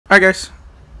Alright guys,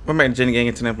 we're back to Jenny Gang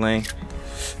Internet playing.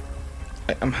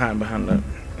 I'm hiding behind the...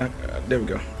 there we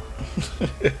go.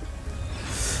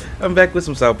 I'm back with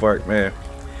some South Park, man.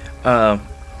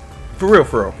 For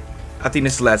real. I think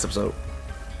this is the last episode.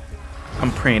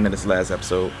 I'm praying that it's the last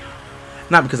episode.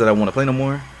 Not because I don't want to play no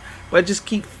more, but I just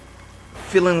keep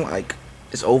feeling like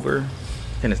it's over,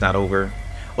 then it's not over.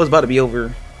 Well, it's about to be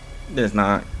over, then it's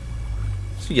not.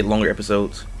 So you get longer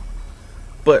episodes.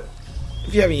 But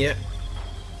if you haven't yet,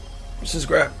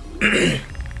 subscribe.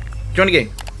 Join the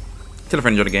game. Tell a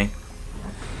friend to join the game.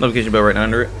 Notification bell right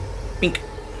under it. Bink.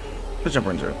 Let's jump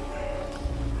right into it.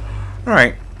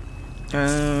 Alright.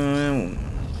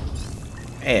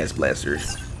 Ass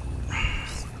blasters.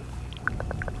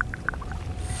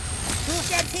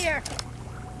 Here.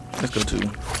 Let's go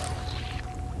to.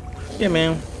 Yeah,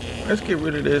 man. Let's get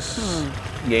rid of this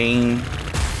game.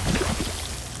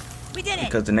 We did it.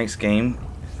 Because the next game,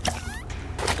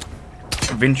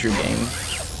 adventure game,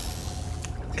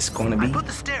 it's going to be I put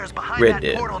the stairs behind Red that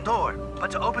Dead. portal door,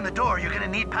 but to open the door, you're gonna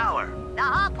need power. The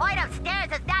whole point of stairs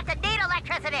is not to need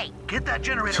electricity. Get that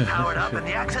generator powered up, and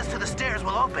the access to the stairs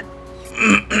will open.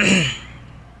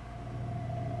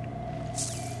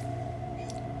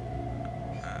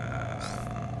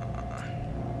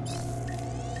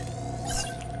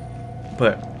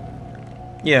 But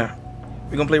yeah,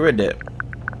 we're gonna play Red Dead,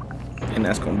 and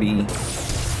that's gonna be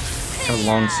a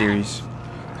long series. So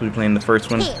we're playing the first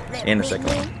one and the second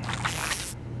one.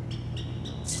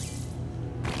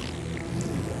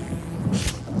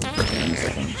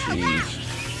 Jeez.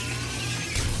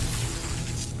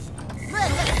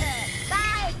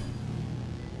 Bye.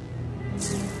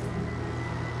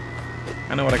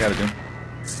 I know what I gotta do.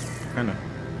 I know.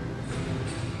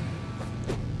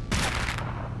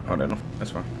 Oh, no,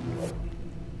 that's fine.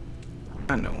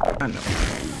 I know.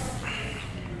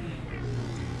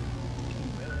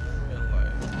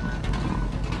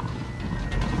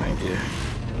 Thank you.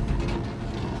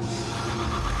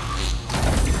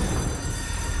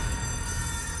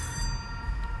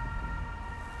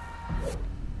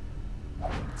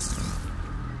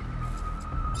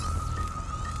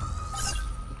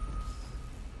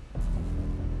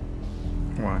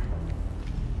 Why?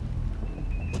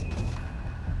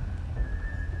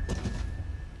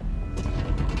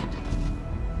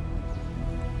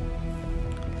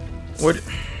 What?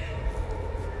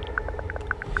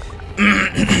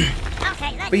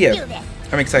 Okay, let's But yeah, do this.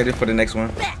 I'm excited for the next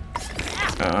one.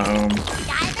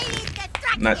 Diabetes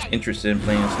destruction. Not interested in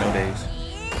playing Snow Days.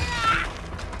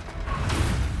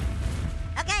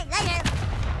 Okay, later.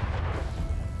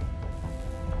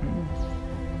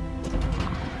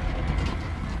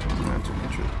 Not too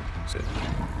interested.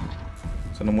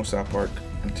 So no more South Park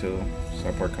until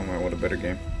South Park come out with a better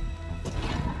game.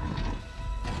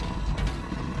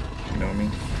 You know what I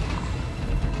mean?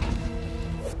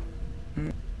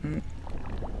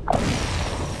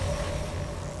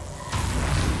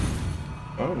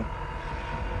 Oh.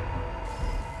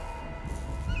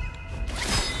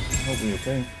 I hope we're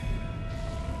okay. I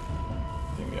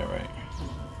think we're alright.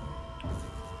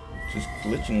 Just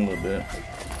glitching a little bit.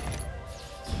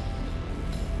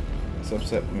 It's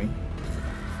upset me.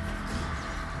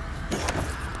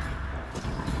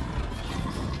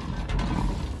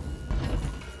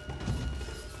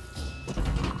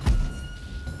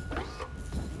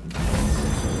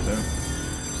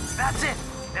 That's it.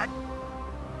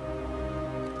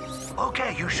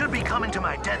 Okay, you should be coming to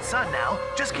my dead son now.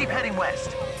 Just keep heading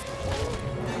west.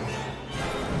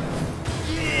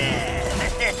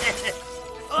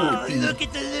 Oh, look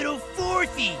at the little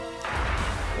fourthy!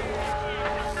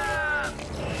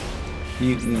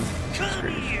 Mutant.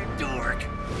 Come here, dork!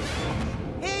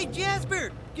 Hey,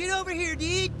 Jasper! Get over here,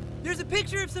 dude! There's a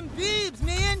picture of some boobs,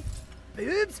 man!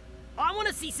 Boobs? I want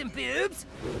to see some boobs!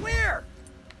 Where?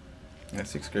 That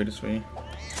sixth grade is for you.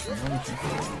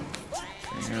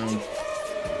 Damn.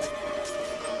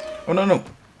 Oh no.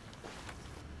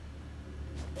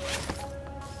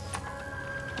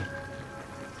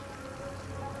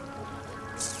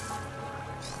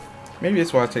 Maybe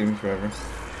that's why it takes me forever.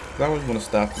 'Cause I always want to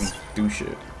stop and do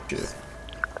shit.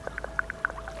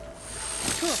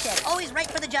 Toolkit, always right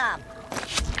for the job.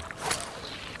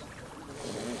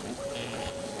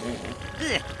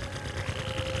 Ugh.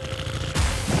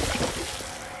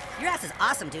 Your ass is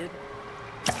awesome, dude.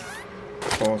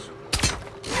 Pause.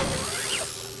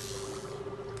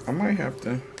 I might have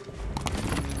to.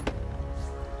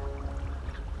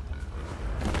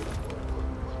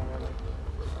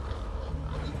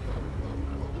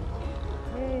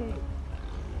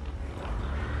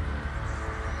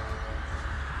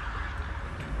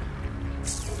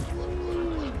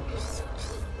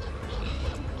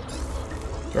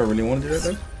 I really want to do that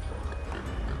though?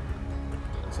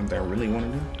 Something I really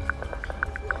want to do?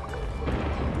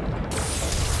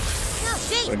 No,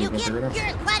 jeez, Wait, new you gonna kid, figure it out? you're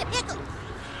in quite a pickle.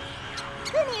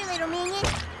 Come here, little minion.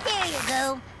 There you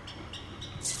go.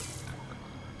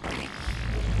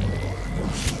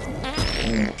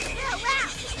 Oh, wow.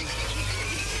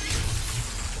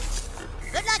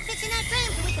 Good luck fixing that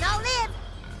frame so we can all live.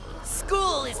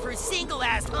 School is for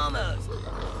single-ass homos.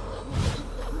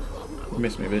 You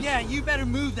missed me, bitch. Yeah, you better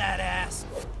move that ass.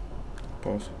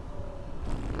 Pause.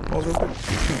 Pause real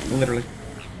quick. Literally.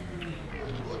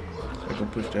 I can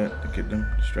push that to get them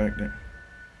distracted.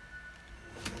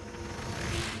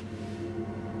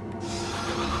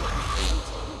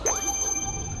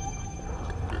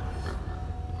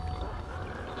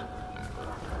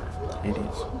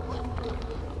 Idiots.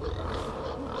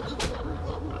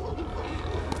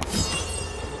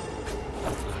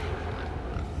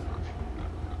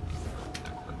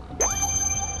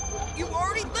 You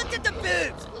already looked at the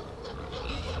boobs.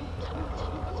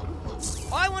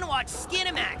 I want to watch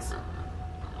Skinamax.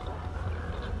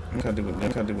 What can I do with them?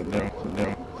 What can I do with them?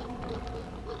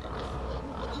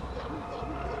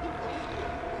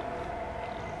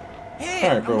 Hey,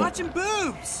 All right, bro. I'm watching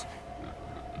boobs.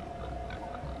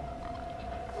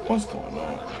 What's going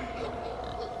on?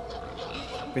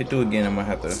 If they do it again, I might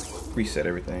have to reset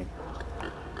everything.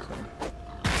 So.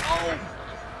 Oh,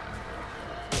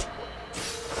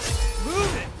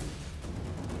 Move it.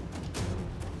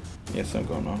 Yeah,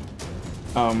 something going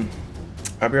on.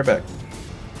 I'll be right back.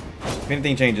 If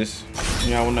anything changes,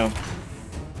 y'all will know.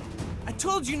 I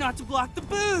told you not to block the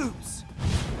boobs.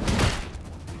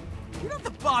 You're not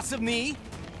the boss of me.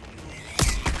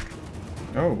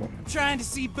 Oh, I'm trying to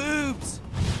see boobs.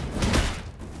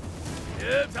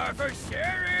 boobs are for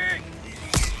sharing.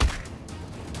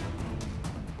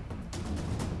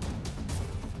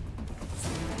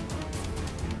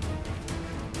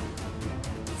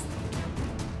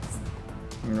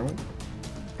 no.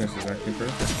 This is actually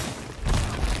perfect.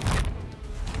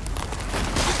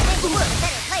 This makes the world a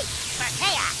better place for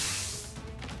chaos.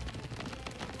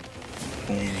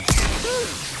 Boom.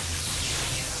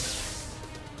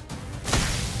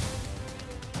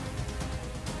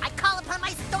 I call upon my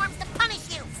storms to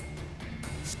punish you.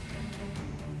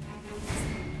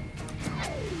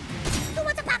 Who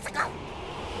wants a popsicle?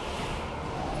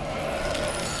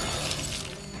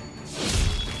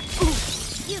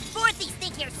 You fourthies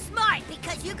think you're smart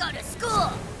because you go to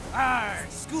school. Arr,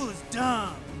 school is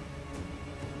dumb.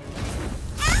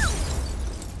 Ow!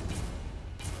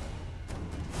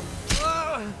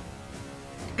 Ugh.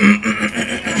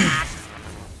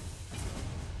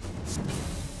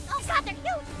 Oh God, they're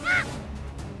huge! Ah!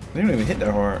 They don't even hit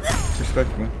that hard.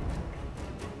 Respectfully.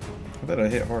 I thought I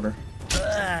hit harder.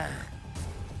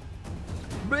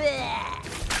 Bleh.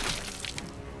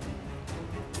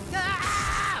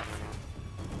 Ah!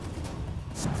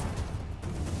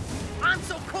 I'm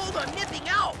so cold, I'm nipping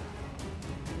out.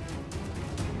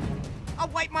 I'll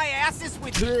wipe my asses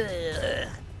with. Okay.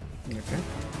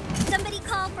 Somebody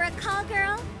call for a call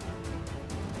girl?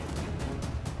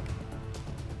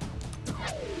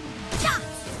 Stop!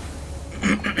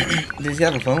 Does he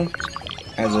have a phone?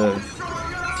 As a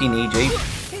teenage ape?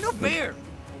 Hey, no fair.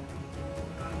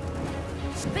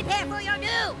 Prepare for your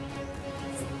doom!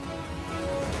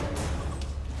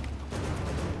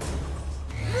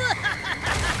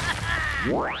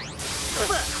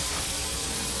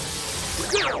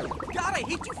 God, I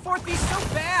hate you fourthies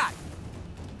so bad.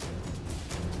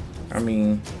 I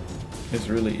mean, this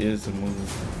really is a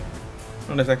move.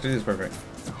 No, this actually is perfect.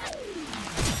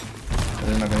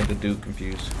 They're not gonna get the dude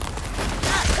confused.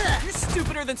 You're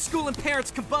stupider than school and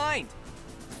parents combined.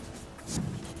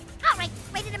 All right,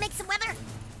 ready to make some weather?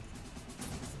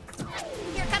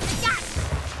 Here comes the shot!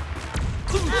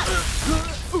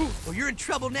 Well, you're in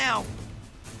trouble now.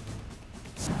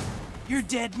 You're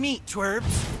dead meat,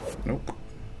 twerps. Nope.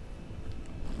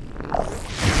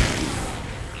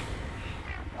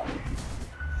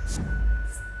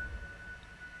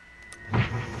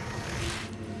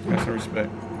 Got some respect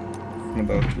from a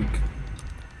dog tweak.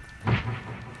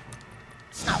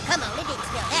 Oh, come on, it didn't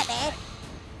feel that bad.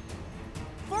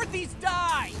 Fourthies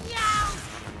die.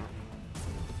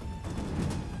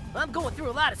 I'm going through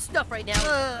a lot of stuff right now.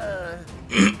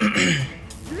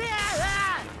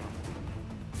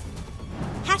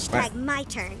 Hashtag my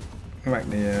turn. Right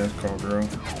there, it's called girl.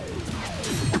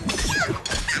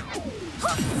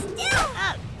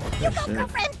 You go, Shit.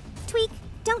 girlfriend! Tweak,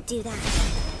 don't do that.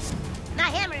 My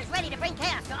hammer is ready to bring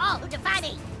chaos to all who defy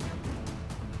me.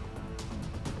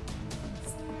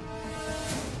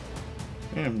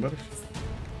 Damn, buddy.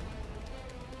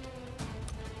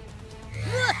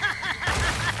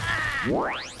 Son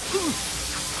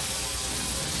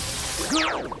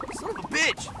of a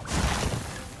bitch!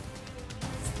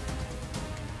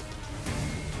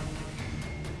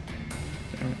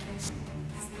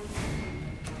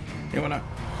 Yeah, why not?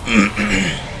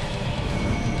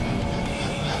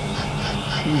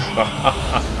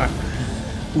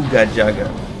 Who got Jaga?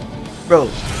 Bro,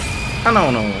 I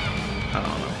don't know.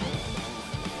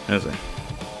 Let's see.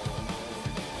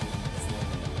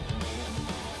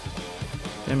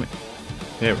 Damn it.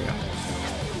 There we go.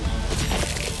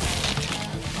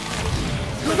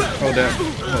 Hold that.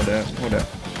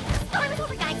 Storm is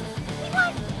over, guys. We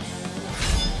won.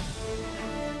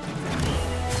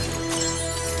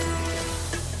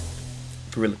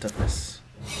 Gorilla toughness.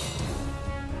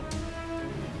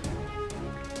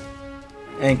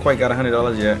 Ain't quite got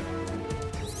 $100 yet.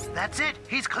 That's it.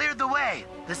 He's cleared the way.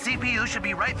 The CPU should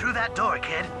be right through that door,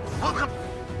 kid. We'll come.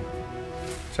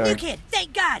 Sorry. You kid,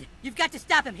 thank God! You've got to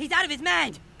stop him. He's out of his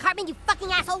mind. Cartman, you fucking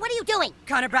asshole. What are you doing?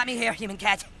 Connor brought me here, human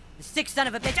cat. The sick son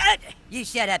of a bitch. You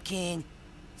shut up, Coon.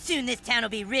 Soon this town will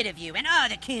be rid of you and all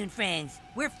the Coon friends.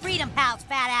 We're freedom pals,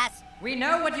 fat ass. We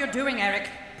know what you're doing, Eric.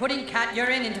 Putting cat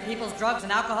urine into people's drugs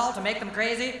and alcohol to make them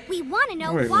crazy. We want to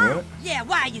know Wait, why. what? Yeah,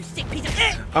 why, you sick piece of...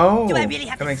 Oh, do I really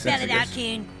have that to makes spell sense, it I out, guess.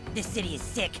 Coon? This city is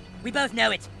sick. We both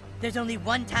know it. There's only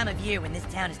one time of year when this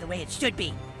town is the way it should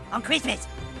be. On Christmas.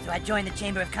 So I joined the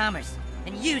Chamber of Commerce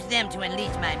and used them to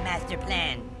unleash my master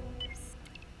plan.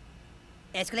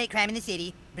 Escalate crime in the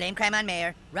city, blame crime on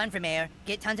mayor, run for mayor,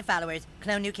 get tons of followers,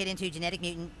 clone new kid into genetic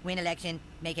mutant, win election,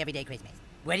 make everyday Christmas.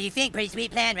 What do you think? Pretty sweet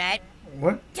plan, right?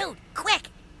 What? Dude, quick.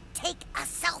 Take a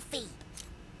selfie.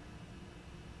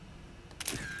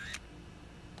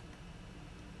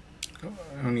 Oh,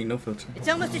 I don't need no filter. It's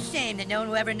almost a shame that no one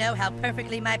will ever know how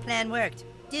perfectly my plan worked.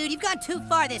 Dude, you've gone too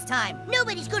far this time.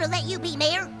 Nobody's gonna let you be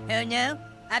mayor. Oh no?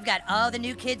 I've got all the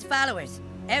new kids' followers.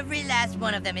 Every last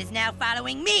one of them is now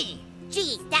following me.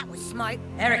 Geez, that was smart.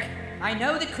 Eric, I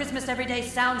know that Christmas every day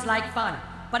sounds like fun,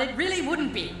 but it really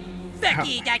wouldn't be. Fuck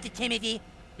you, Dr. Timothy.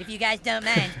 If you guys don't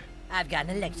mind, I've got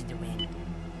an election to win.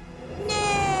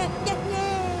 God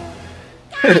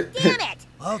damn it!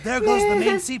 Oh, there goes the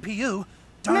main CPU.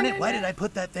 Darn it, why did I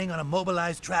put that thing on a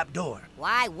mobilized trap door?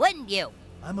 Why wouldn't you?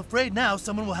 I'm afraid now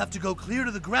someone will have to go clear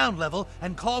to the ground level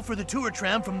and call for the tour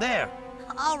tram from there.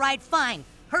 All right, fine.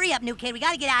 Hurry up, new kid. We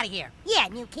gotta get out of here. Yeah,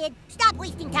 new kid. Stop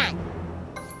wasting time.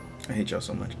 I hate y'all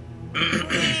so much. This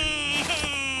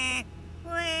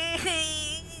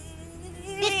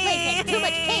place has too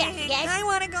much chaos, you guys. I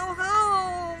wanna go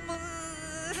home.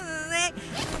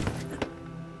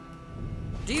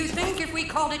 Do you think if we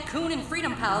called it Coon and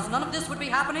Freedom Pals, none of this would be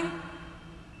happening?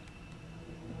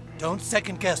 Don't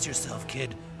second guess yourself,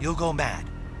 kid. You'll go mad.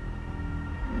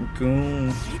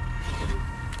 Goon.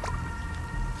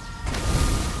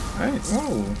 Hey,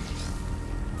 whoa.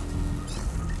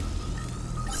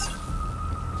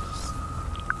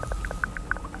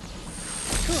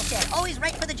 Cool kid, always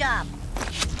right for the job.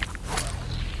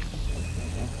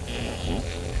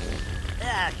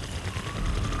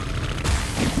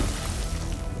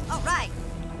 All right.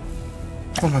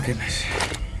 Oh my goodness.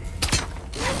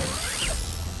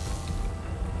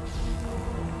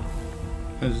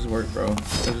 This is work, bro.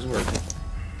 This is work.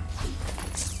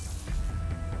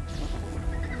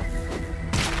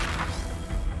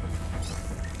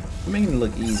 I'm making it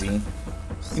look easy.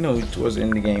 You know, towards the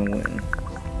end of the game when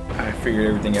I figured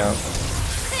everything out.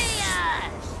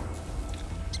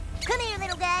 Come here,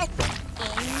 little guy.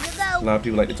 In you A go. lot of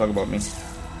people like to talk about me,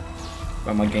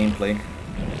 about my gameplay.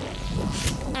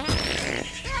 Oh,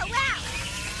 wow.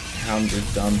 How I'm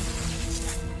just dumb.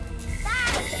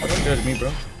 But don't judge me,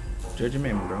 bro. Judge your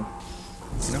man, bro.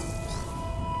 You know?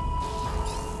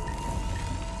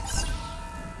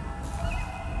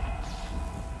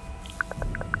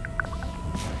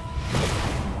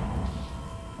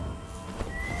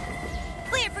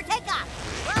 Clear for takeoff.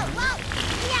 Whoa, whoa.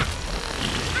 Yeah.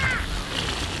 Ah.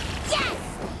 Yes.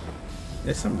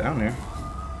 There's something down there.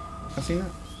 I seen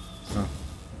that. Oh,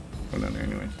 go down there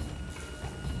anyways.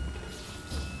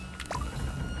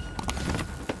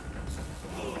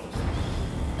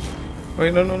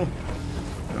 Wait, no.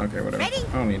 Okay, whatever. Ready?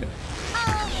 I don't need it.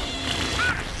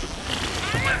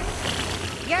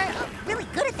 You're really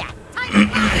good at that. Time to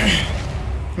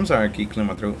I'm sorry I keep clearing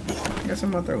my throat. I got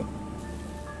something in my throat.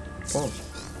 Pause.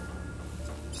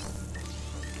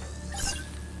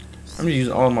 I'm just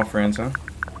using all of my friends, huh?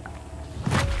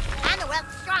 I'm the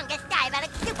world's strongest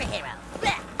diabetic superhero.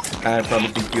 Blech. I probably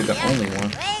think you're the only one.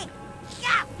 Ready? Go.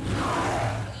 Yeah.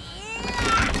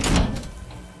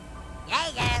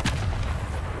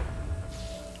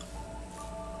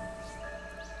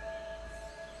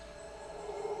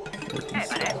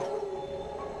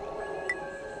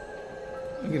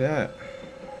 Look at that.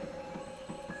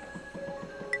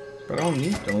 But I don't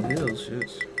need those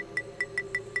shits.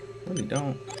 Really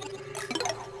don't.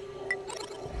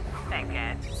 Thanks,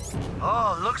 Cat.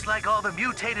 Oh, looks like all the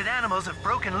mutated animals have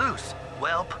broken loose.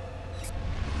 Welp.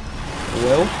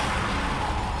 Well,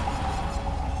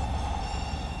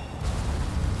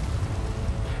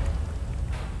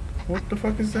 what the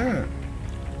fuck is that?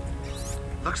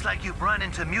 Looks like you've run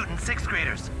into mutant 6th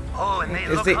graders. Oh, and they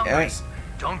Is look they hungry. ass?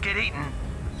 Don't get eaten.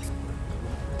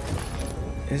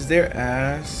 Is their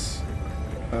ass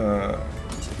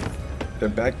their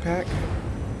backpack?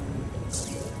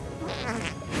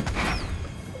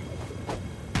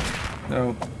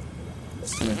 No.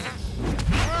 Smith.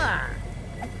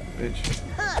 Bitch.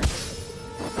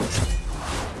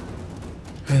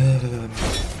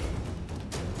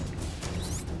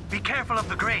 Be careful of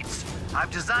the grates. I've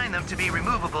designed them to be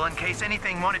removable in case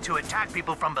anything wanted to attack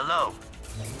people from below.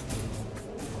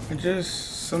 I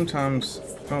just sometimes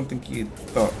don't think you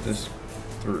thought this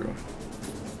through.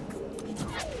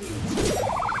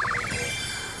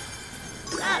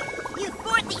 Oh, you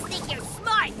fourthies think you're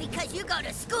smart because you go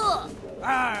to school.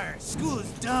 Arr, school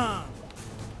is dumb.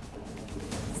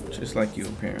 Just like you,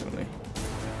 apparently.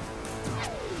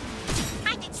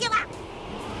 Time to chill out.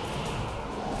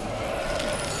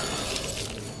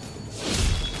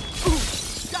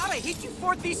 God, I hate you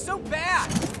fourthies so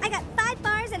bad. I got 5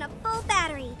 bars and a full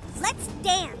battery. Let's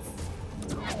dance.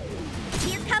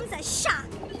 Here comes a shock.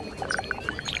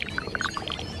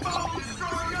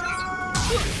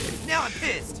 Now I'm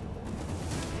pissed.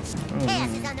 Chaos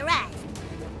is on the rise.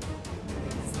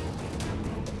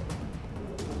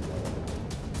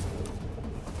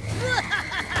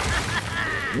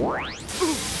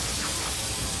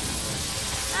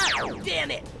 Oh,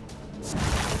 damn it.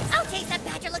 Okay, that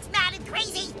badger looks mad and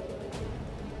crazy.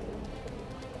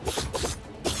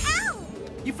 Ow!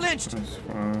 You flinched. That's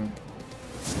fine.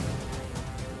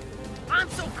 I'm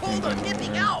so cold I'm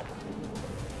nipping out.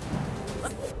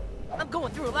 I'm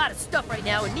going through a lot of stuff right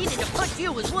now, and needing to punch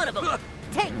you was one of them.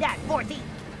 Take that, Forthy.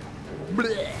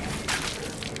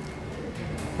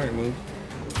 Great move.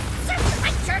 Serve you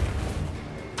right, jerk.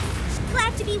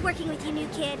 Glad to be working with you, new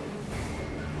kid.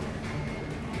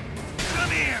 Come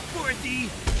here, fourthie.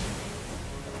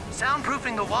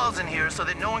 Soundproofing the walls in here so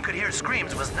that no one could hear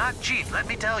screams was not cheap, let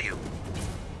me tell you.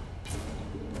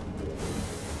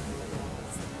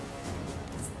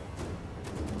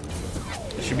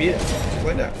 That should be it. Just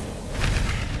like that.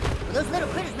 Those little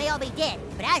critters may all be dead,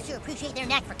 but I sure appreciate their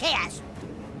knack for chaos.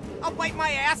 I'll wipe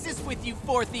my asses with you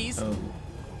fourthies. Oh.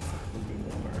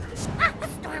 Ah, a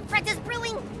storm front is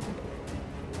brewing.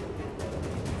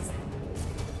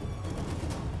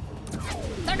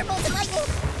 Thunderbolts and lightning.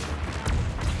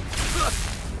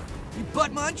 You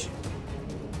butt munch.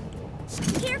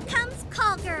 Here comes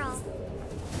Call Girl.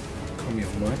 Call me a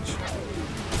munch.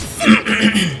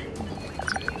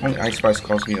 Only Ice Spice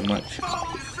calls me a munch.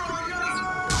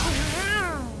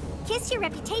 Kiss your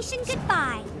reputation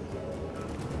goodbye.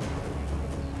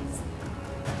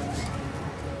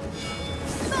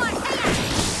 More chaos.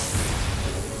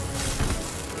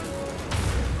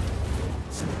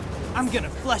 I'm gonna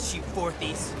flush you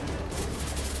fourthies.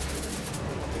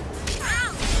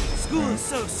 Ow! School is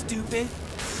so stupid.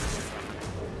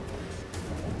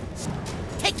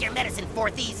 Take your medicine,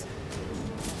 Forthies.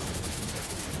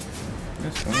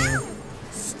 That's fine.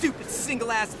 Stupid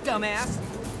single-ass dumbass.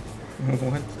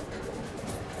 What?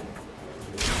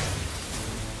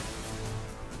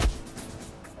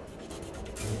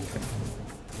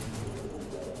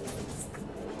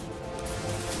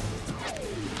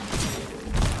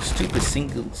 Stupid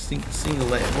single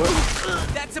leg. What?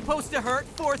 That's supposed to hurt,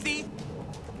 fourthie.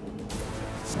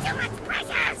 Too much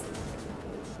pressure.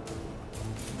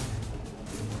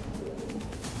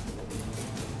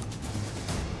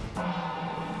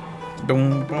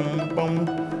 Boom, boom, boom.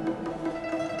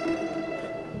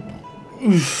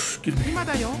 Oof, excuse me. 今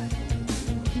だよ。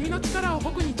君の力を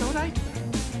僕にちょうだい。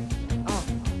あ、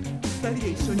二人で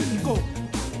一緒に行こう。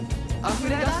溢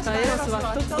れ出したエロス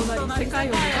は一つとなり世界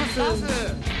を目指す。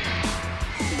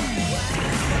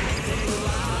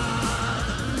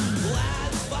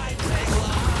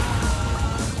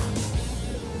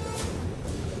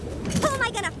Who am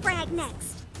I gonna frag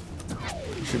next?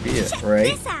 Should be it, Check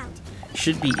right? this out.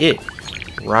 Should be it,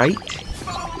 right?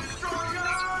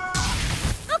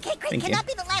 Okay, great. Thank Can you. that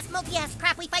be the last multi-ass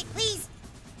crap we fight, please?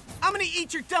 I'm gonna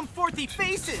eat your dumb fourthie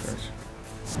faces.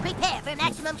 Prepare for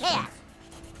maximum chaos.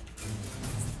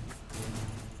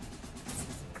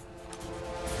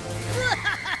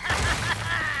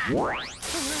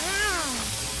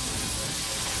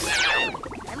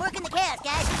 I'm working the chaos,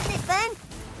 guys. Isn't this fun?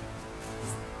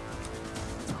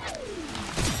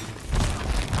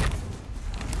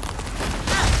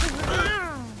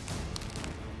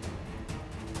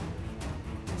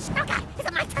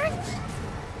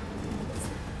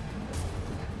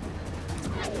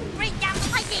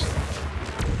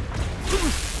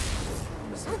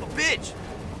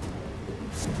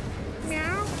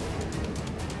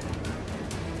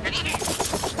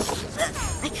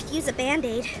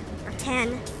 Band-Aid. Or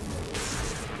 10.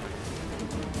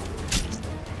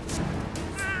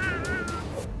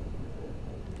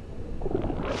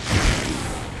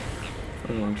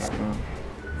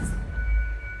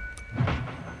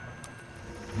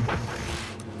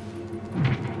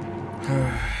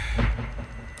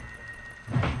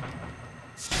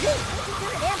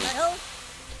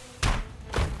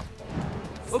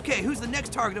 Okay, who's the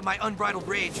next target of my unbridled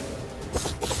rage?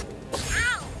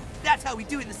 Ow! That's how we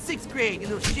do it in the 6th grade, you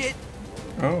little shit.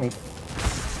 Oh.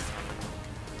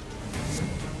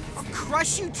 I'll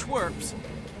crush you twerps.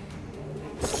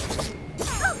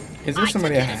 Is there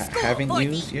somebody I haven't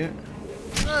used yet?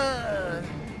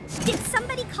 Did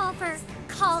somebody call for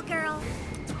Call Girl?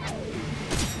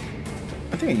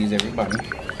 I think I use everybody.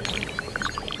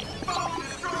 Oh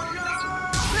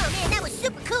man, that was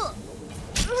super cool.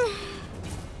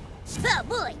 Oh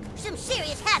boy, some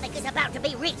serious havoc is about to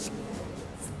be wreaked.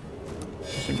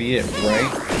 Should be it,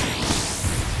 right?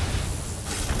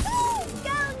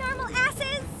 Go, normal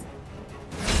asses!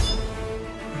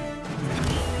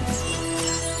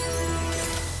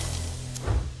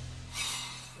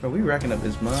 Bro, we racking up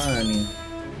this money.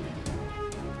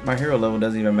 My hero level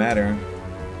doesn't even matter.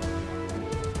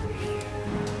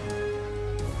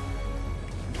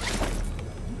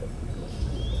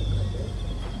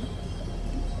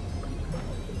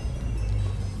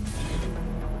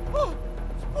 Oh,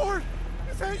 Sport!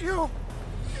 Is that you?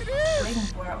 It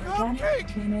is!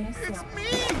 Cupcake! It's me!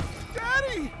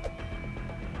 Daddy!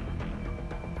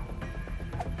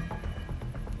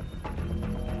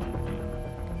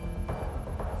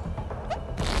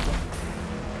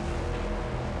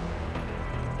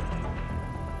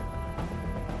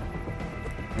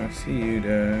 I see you,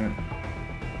 Dad.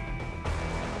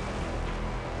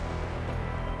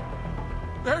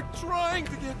 They're trying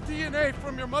to get DNA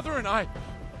from your mother and I.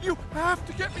 You have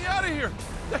to get me out of here.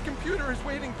 That computer is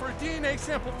waiting for a DNA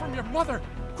sample from your mother.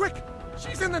 Quick,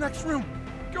 she's in the next room.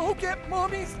 Go get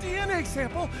Mommy's DNA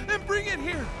sample and bring it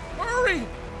here. Hurry!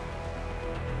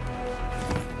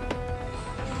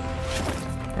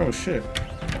 Oh shit.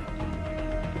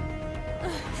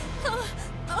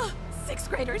 6th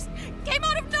graders came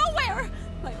out of nowhere!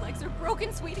 My legs are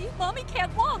broken, sweetie. Mommy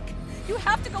can't walk. You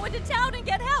have to go into town and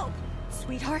get help.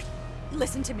 Sweetheart,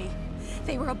 listen to me.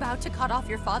 They were about to cut off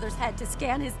your father's head to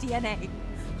scan his DNA.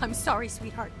 I'm sorry,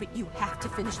 sweetheart, but you have to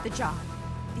finish the job.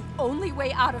 The only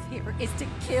way out of here is to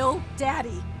kill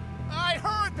Daddy. I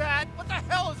heard that! What the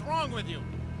hell is wrong with you?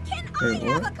 Can I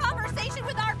have a conversation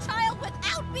with our child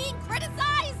without being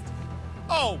criticized?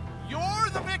 Oh, you're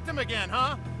the victim again,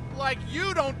 huh? Like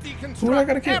you don't Who I deconstruct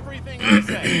gotta kill? everything I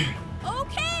say.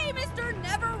 Okay, Mr.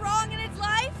 Never Wrong in his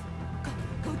life.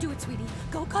 Go do it, sweetie.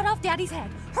 Go cut off Daddy's head.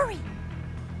 Hurry.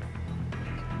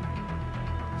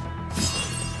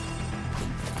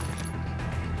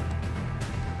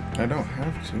 I don't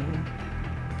have to.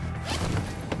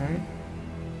 Right?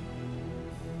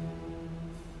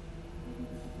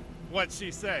 What'd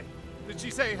she say? Did she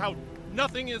say how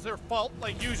nothing is her fault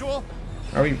like usual?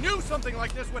 Are we? Knew something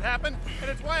like this would happen, and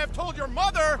it's why I've told your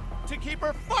mother to keep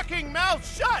her fucking mouth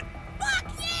shut!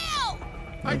 Fuck you!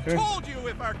 I Okay. told you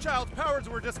if our child's powers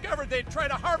were discovered, they'd try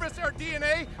to harvest our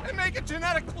DNA and make a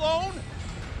genetic clone!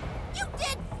 You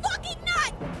did fucking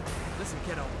not! Listen,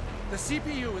 kiddo. The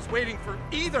CPU is waiting for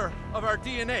either of our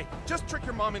DNA. Just trick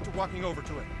your mom into walking over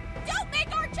to it. Don't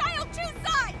make our child choose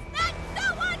sides! That's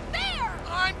so unfair!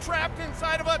 I'm trapped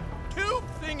inside of a tube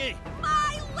thingy!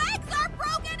 My legs are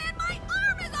broken and my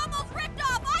arm is almost ripped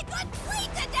off! I could bleed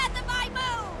to death if I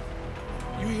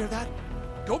move! You hear that?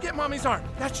 Go get Mommy's arm.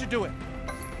 That should do it.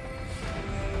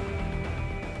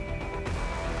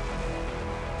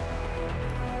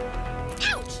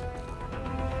 Ouch!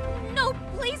 No,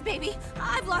 please, baby.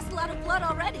 I've lost a lot of blood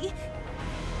already.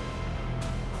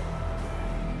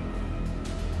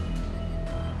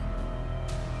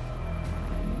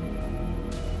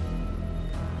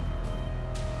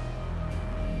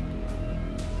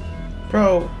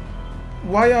 Bro,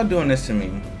 why y'all doing this to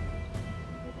me?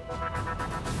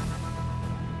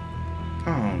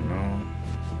 Oh no.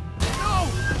 No!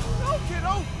 No,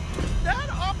 kiddo! Dad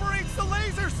operates the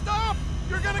laser! Stop!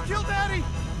 You're gonna kill Daddy!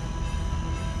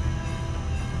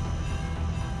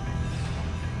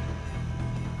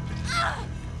 Ah!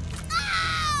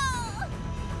 Ow!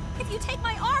 If you take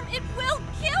my arm, it will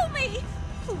kill me!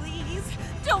 Please,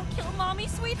 don't kill Mommy,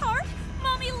 sweetheart.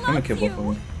 Mommy I'm gonna loves kill both of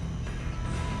you. them.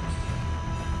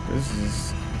 This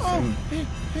is. Oh,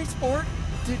 hey, Sport.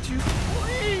 Did you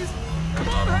please? Your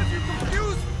mom has you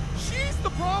confused. She's the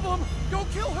problem. Go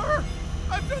kill her.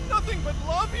 I've done nothing but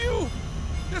love you.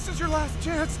 This is your last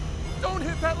chance. Don't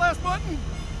hit that last button.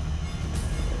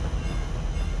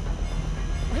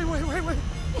 Wait.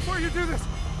 Before you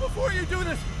do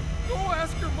this, go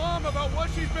ask your mom about what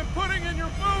she's been putting in your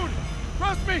food.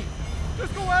 Trust me.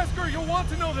 Just go ask her. You'll want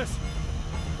to know this.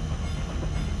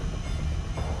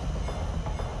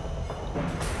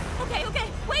 Okay.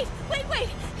 Wait.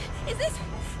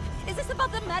 Is this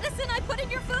about the medicine I put in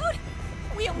your food?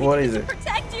 We only did it to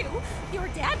protect you. Your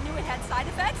dad knew it had side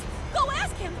effects. Go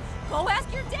ask him. Go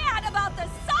ask your dad about the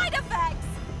side effects.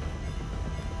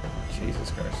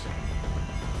 Jesus Christ.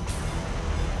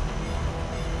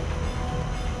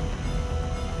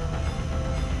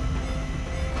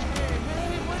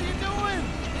 Hey, what are you doing?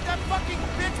 Did that fucking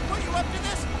bitch put you up to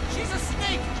this? She's a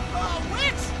snake. Oh,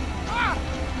 witch! Ah!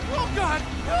 Oh, God!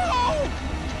 No!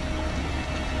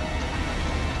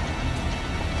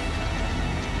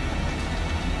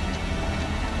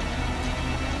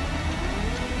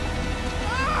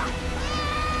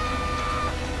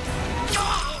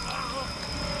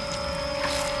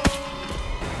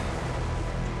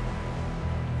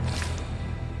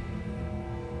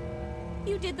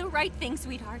 You did the right thing,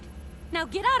 sweetheart. Now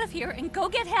get out of here and go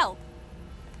get help.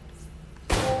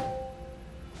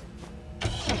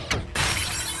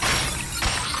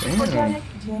 Organic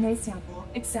DNA sample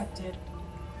accepted.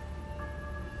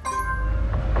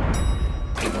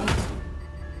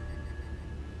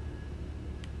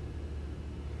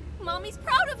 Mommy's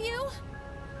proud of you.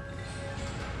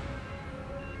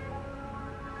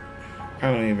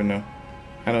 I don't even know.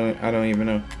 I don't even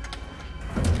know.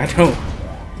 I don't.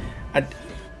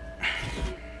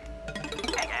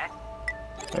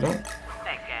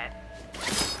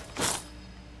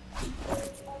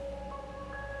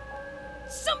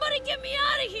 Somebody get me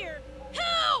out of here!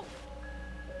 Help!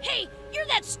 Hey, you're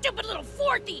that stupid little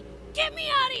forty! Get me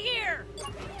out of here!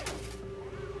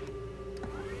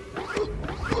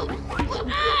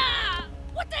 Ah!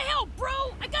 What the hell, bro?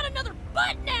 I got another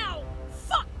butt now!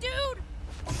 Fuck, dude!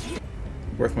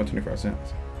 Worth my 25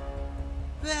 cents.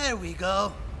 There we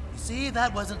go. You see,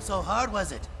 that wasn't so hard,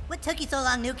 was it? What took you so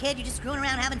long, new kid? You just screwing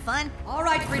around having fun? All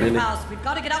right, Freedom Really? Pals, we've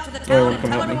got to get out to the Everyone town and come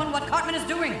tell help me. everyone what Cartman is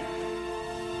doing.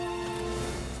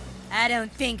 I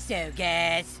don't think so,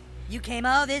 guys. You came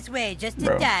all this way just to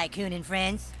Bro. die, Coon and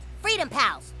friends. Freedom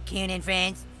pals. Coon and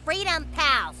friends. Freedom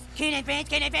pals. Coon and friends,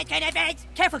 Coon and friends, Coon and friends.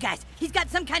 Careful, guys. He's got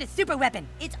some kind of super weapon.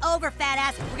 It's over, fat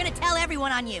ass. We're gonna tell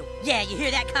everyone on you. Yeah, you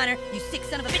hear that, Connor? You sick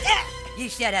son of a bitch. Ah! You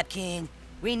shut up, Coon.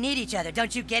 We need each other,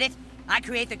 don't you get it? I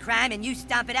create the crime and you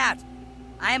stomp it out.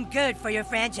 I am good for your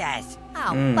franchise.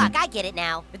 Oh, fuck, I get it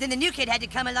now. But then the new kid had to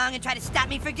come along and try to stop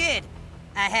me for good.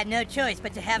 I had no choice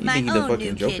but to have You my think he's the own fucking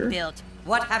new Joker? kid built.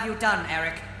 What have you done,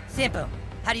 Eric? Simple.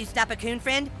 How do you stop a coon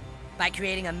friend? By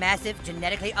creating a massive,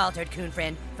 genetically altered coon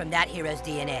friend from that hero's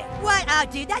DNA. What? Oh,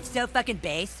 dude, that's so fucking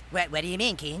base. What do you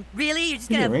mean, Keen? Really? You're just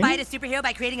gonna Yeah, right? fight a superhero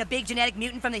by creating a big genetic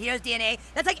mutant from the hero's DNA?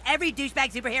 That's like every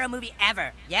douchebag superhero movie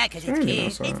ever. Yeah, because it's Sure, cool. no,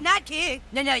 sorry. It's not cool.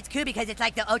 No, it's cool because it's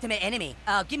like the ultimate enemy.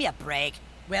 Oh, give me a break.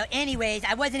 Well, anyways,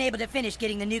 I wasn't able to finish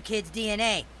getting the new kid's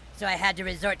DNA, so I had to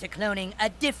resort to cloning a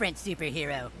different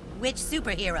superhero. Which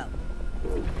superhero?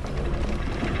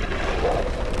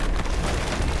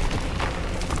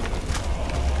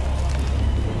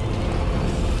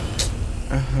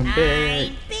 I'm back.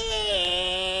 I'm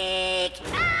big!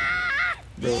 Ah!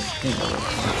 Bro,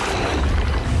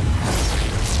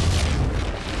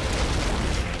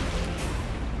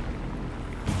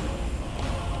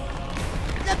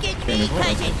 Look at me,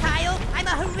 Cousin Kyle. I'm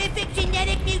a horrific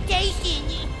genetic mutation.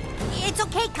 It's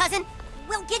okay, cousin.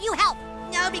 We'll give you help.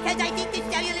 No, because I think the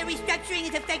cellular restructuring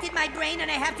has affected my brain and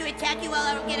I have to attack you while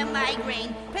I'll get a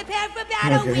migraine. Prepare for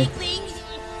battle, Okay. weaklings!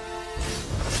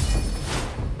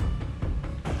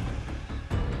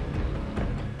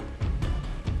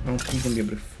 I don't think I'm gonna be able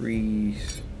to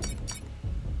freeze.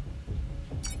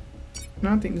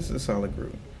 No, I think this is a solid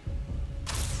group.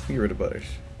 Get rid of Butters.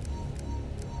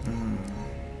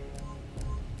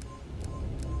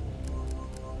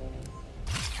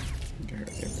 Get her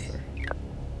there for sure.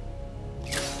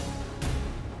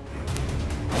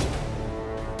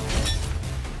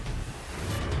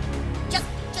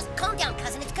 Just calm down,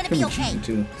 cousin. It's gonna Come be on, okay. shoot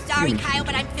too. Sorry, Come on, Kyle, shoot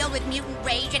but too. I'm filled with mutant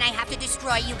rage and I have to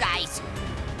destroy you guys.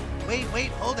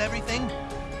 Wait, hold everything.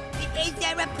 Is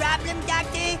there a problem,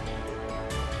 Doctor?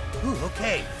 Ooh,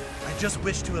 okay. I just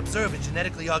wish to observe a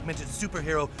genetically augmented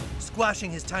superhero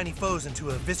squashing his tiny foes into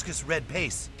a viscous red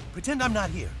paste. Pretend I'm not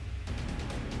here.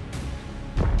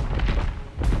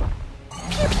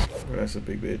 Bro, that's a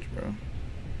big bitch, bro.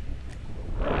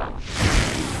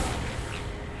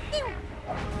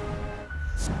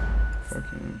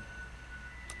 Fucking.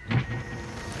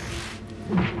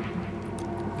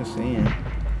 That's the end.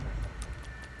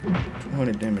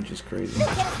 200 damage is crazy. Kid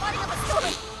is fighting up a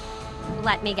stupid.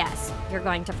 Let me guess. You're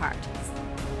going to fart.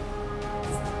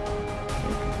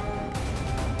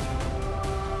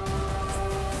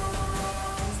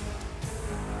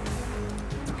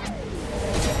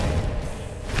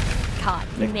 God,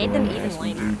 you made them even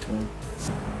lamer.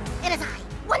 It is I,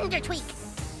 Wonder Tweak.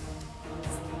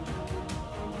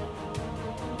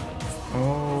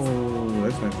 Oh,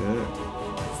 that's not good.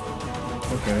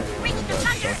 Okay.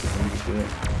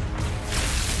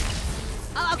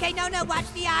 Oh, okay, no, watch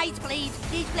the eyes, please.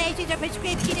 These glasses are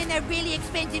prescription and they're really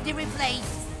expensive to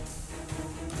replace.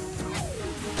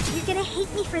 You're gonna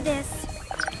hate me for this.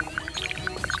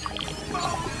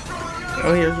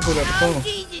 Oh, here's the put up the phone. Oh,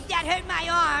 Jesus, that hurt my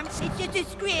arm. It's just a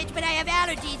scratch, but I have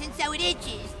allergies and so it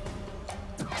itches.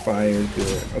 Fire is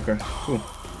good. Okay, cool.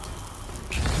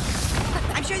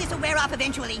 I'm sure this will wear off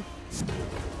eventually.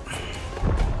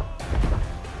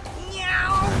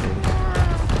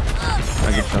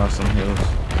 I get y'all some heals.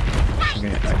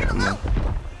 Okay,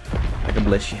 I can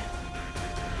bless you.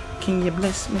 Can you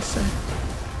bless me, sir?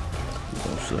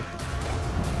 Oh, shit.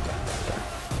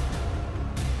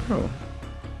 Bro,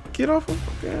 get off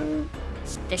of okay.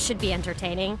 This should be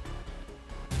entertaining.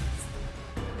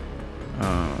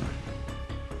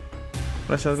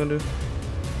 What else I was gonna do?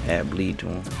 Add bleed to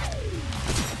him.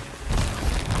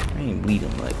 I ain't bleed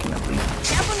him like, can I bleed him?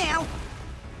 Careful now.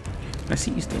 I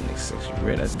see you staying next section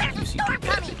red. I think you see two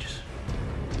bad bitches.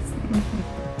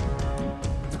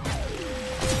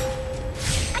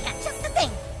 I got just the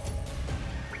thing.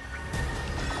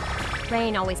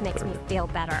 Rain always makes me feel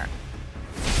better.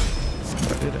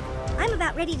 I did it. I'm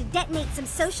about ready to detonate some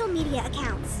social media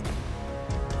accounts.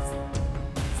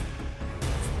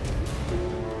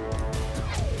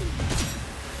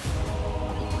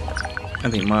 I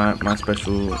think my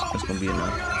special is gonna be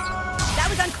enough. That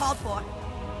was uncalled for.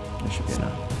 It should be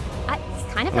enough. I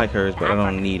kind of I like hers, but I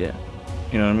don't need it.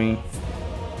 You know what I mean?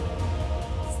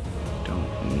 Don't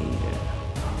need it.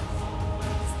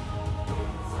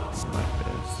 Like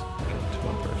this. To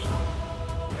one person.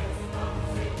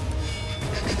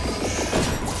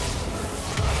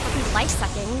 He's life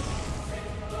sucking.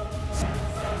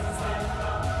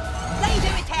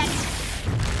 Laser attack.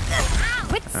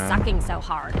 Quit sucking so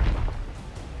hard.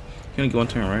 You only go one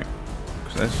turn, right?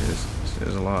 Because that's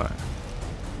just a lot.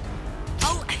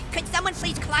 Oh, could someone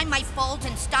please climb my folds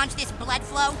and staunch this blood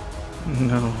flow?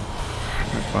 No.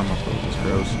 I find my foot is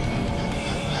gross.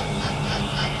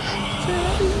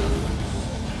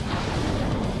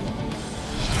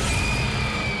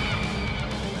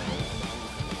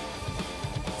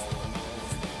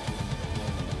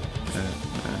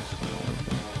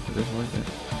 Is this worth it?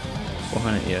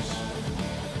 400, yes.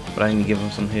 But I need to give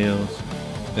him some heals.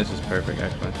 This is perfect,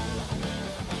 actually.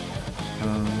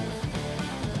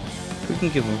 We can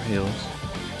give him heals.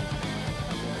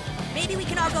 Maybe we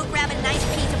can all go grab a nice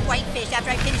piece of whitefish after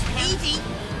I finish painting.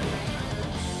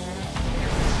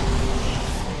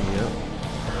 Yep.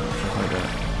 Something like that.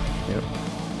 Yep.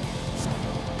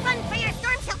 Run for your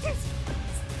storm shelters.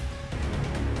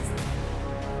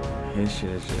 His shit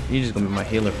is just... You're just gonna be my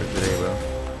healer for today, bro.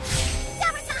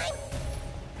 Summertime.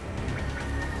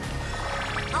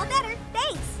 All better,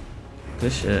 thanks.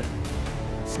 This shit.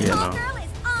 Yeah, no. Girl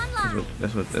is online.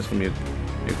 That's gonna be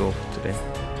your goal for today.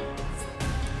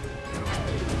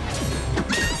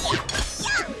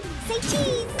 Say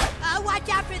cheese. Watch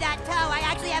out for that toe. I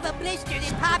actually have a blister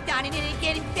that popped on it and it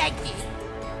get infected.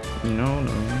 No, don't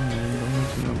need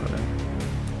to know about that.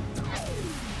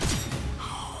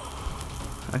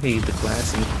 I can use the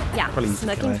classy. Yeah, probably use the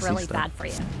smoking's classy really stuff. bad for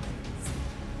you.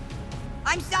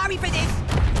 I'm sorry for this.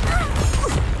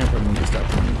 I probably need to stop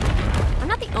doing it. I'm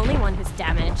not the only one who's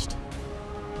damaged.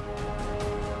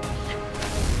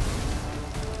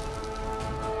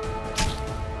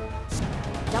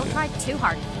 Don't try too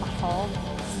hard, butthole.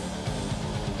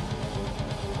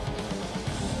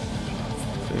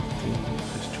 50.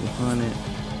 That's 200.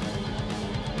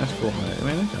 That's 400. I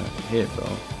mean, that's a hit,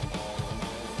 though.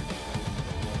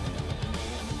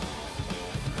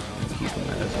 Keep him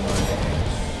as one.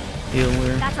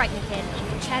 Healer. That's right, new kid.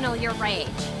 Channel your rage.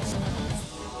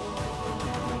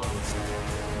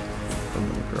 I'm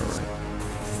gonna girl, right?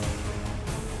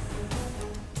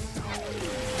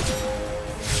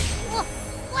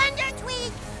 Wonder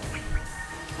Tweak.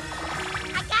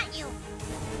 I got you.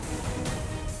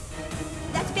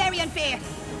 That's very unfair.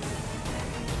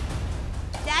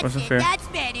 That's What's it. unfair? That's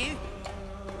better.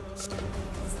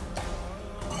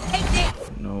 Take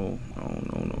this. No.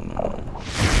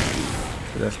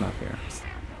 That's not fair.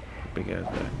 Big ass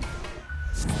guy.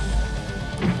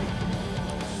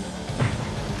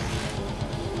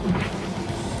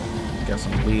 Got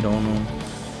some bleed on him.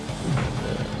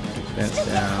 Do Defense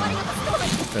down.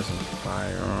 That's some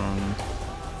firearms.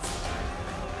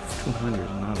 200 is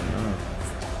not enough.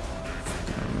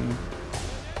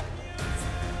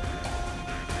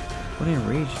 What did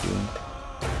Rage do?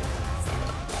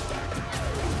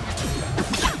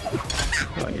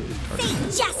 Say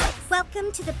yes!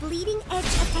 Welcome to the bleeding edge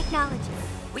of technology.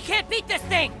 We can't beat this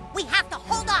thing! We have to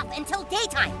hold off until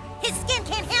daytime. His skin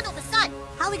can't handle the sun.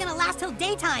 How are we gonna last till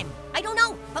daytime? I don't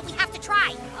know, but we have to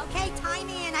try. Okay, time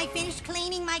in. I finished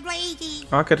cleaning my gravy.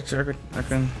 Oh, I can.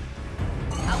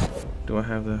 Do I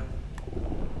have the?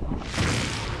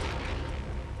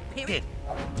 Period.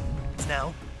 It's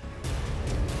now.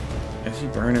 Is she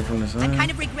burning from the sun? I'm kind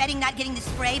of regretting not getting the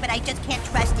spray, but I just can't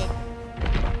trust it.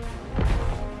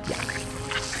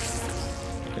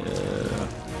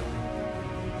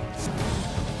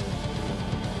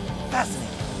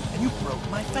 Fascinating. And you broke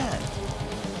my fan.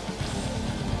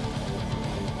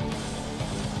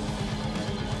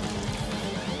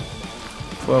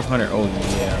 $1,200. Oh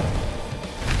yeah.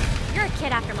 You're a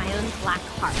kid after my own black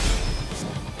heart.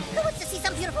 Who wants to see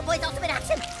some beautiful boys ultimate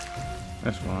action?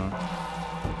 That's fine.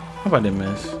 How about that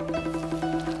miss?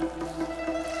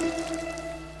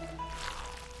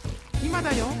 今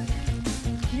だよ。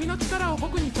君の力を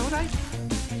僕にちょうだい。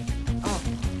あ、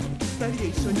二人で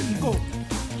一緒に行こう。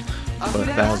溢れ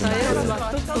出したエロスは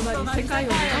一つとなり世界を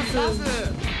目指す。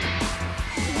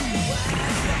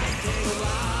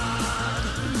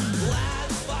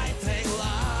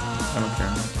I don't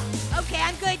care. Okay,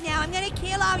 I'm good now. I'm gonna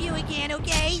kill all you again,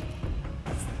 okay?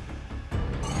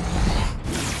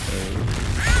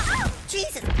 Ow!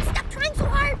 Jesus, stop trying so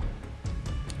hard.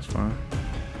 That's fine.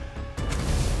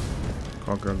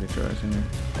 Call girl, get your ass in there.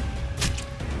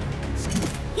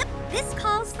 Yep, this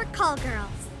calls for call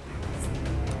girls.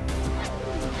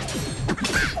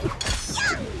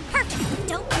 Perfect.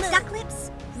 Don't move. Duck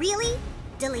lips. Really?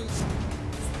 Delete.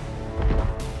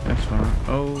 That's fine.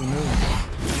 Oh no.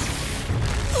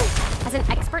 As an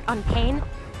expert on pain,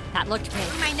 that looked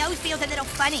painful. My nose feels a little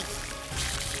funny.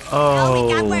 Oh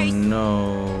it got worse.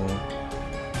 no.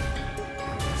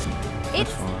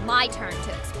 It's my turn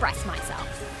to express myself.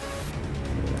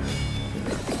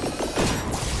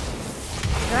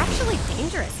 You're actually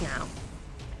dangerous now.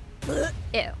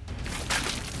 Ew.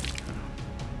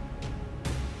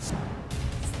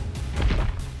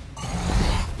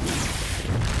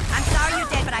 I'm sorry you're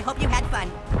dead, but I hope you had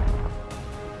fun.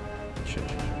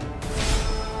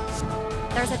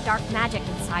 There's a dark magic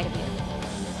inside of you.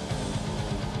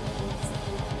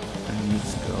 I need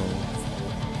to go.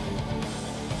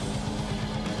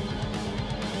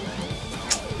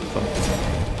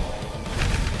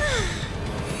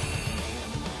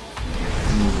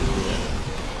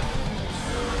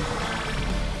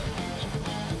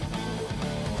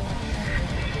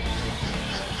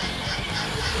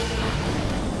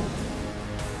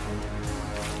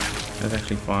 That's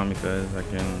actually fun because I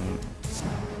can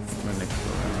my next go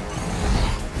around.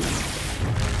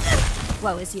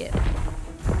 Woe is you.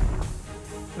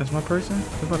 That's my person?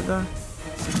 Who's about to die?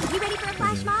 You ready for a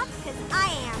flash mob? Because I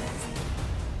am.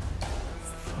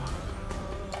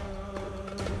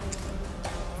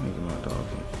 Let me get my dog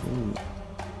some food.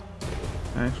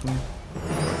 Actually,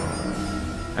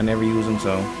 I never use them,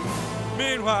 so.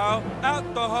 Meanwhile,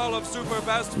 at the Hall of Super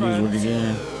Best Friends. Use it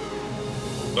again.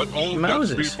 Let all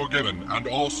debts be forgiven and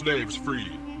all slaves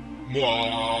free. Mwah.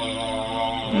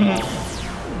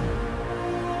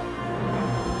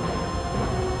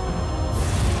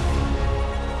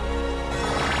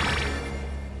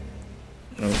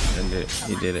 Oh, that did it.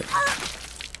 He did it.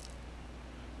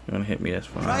 You wanna hit me? That's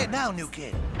fine. Try it now, new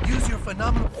kid. Use your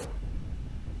phenomenal.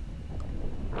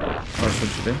 Oh, that's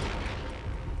what you did?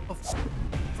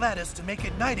 Flatus to make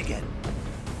it night again.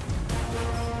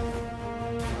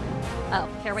 Oh,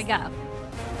 here we go.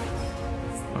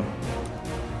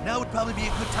 Now would probably be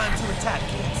a good time to attack,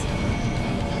 kids.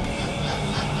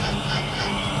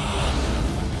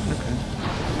 Okay.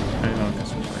 I know I can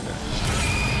switch like that.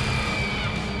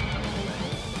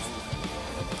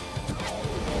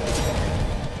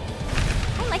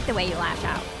 I like the way you lash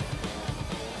out.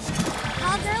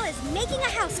 Call girl is making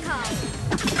a house call.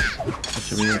 That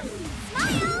should be it.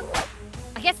 Smile!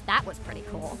 I guess that was pretty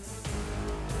cool.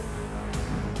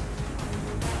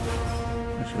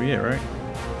 That should be it, right?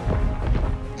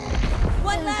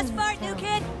 One last fart, new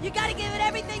kid. You gotta give it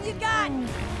everything you got.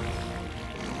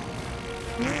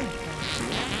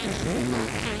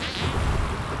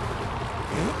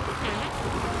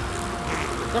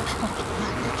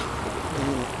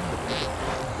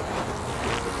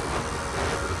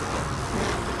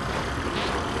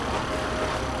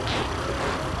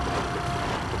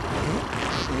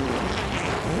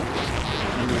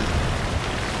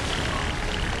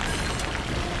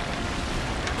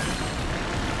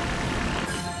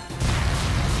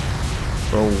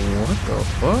 Bro, what the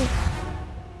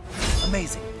fuck?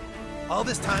 Amazing. All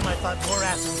this time I thought more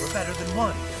asses were better than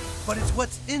one. But it's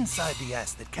what's inside the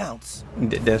ass that counts.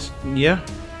 That's, yeah.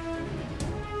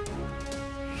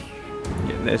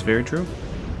 Yeah, that's very true.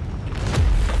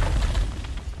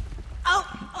 Oh,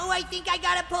 I think I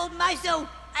got a pulled muscle.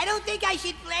 I don't think I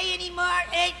should play anymore.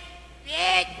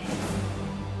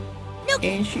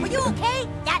 Nuke, were you okay?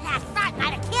 That last front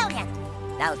might have killed him.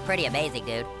 That was pretty amazing,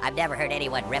 dude. I've never heard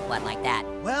anyone rip one like that.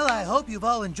 Well, I hope you've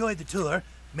all enjoyed the tour.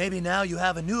 Maybe now you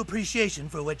have a new appreciation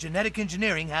for what genetic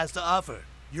engineering has to offer.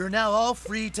 You're now all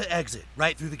free to exit,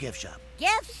 right through the gift shop.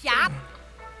 Gift shop?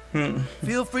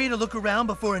 Feel free to look around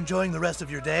before enjoying the rest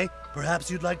of your day. Perhaps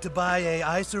you'd like to buy a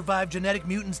I Survived Genetic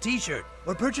Mutants t-shirt,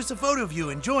 or purchase a photo of you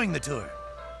enjoying the tour.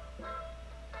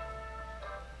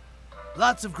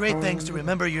 Lots of great things to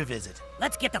remember your visit.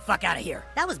 Let's get the fuck out of here.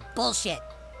 That was bullshit.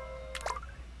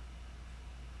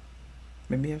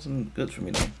 Maybe you have some goods for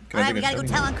me though. All right, we gotta go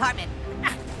tell on Cartman.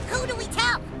 Who do we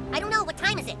tell? I don't know. What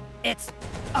time is it? It's...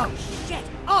 Oh, shit.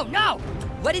 Oh, no!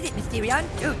 What is it, Mysterion?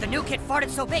 Dude, the new kid farted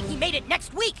so big he made it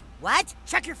next week. What?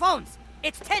 Check your phones.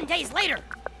 It's 10 days later.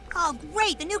 Oh,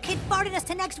 great. The new kid farted us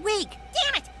to next week.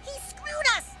 Damn it! He screwed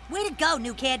us! Way to go,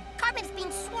 new kid. Cartman's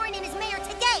being sworn in as mayor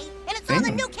today, and it's all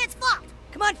the new kid's fault.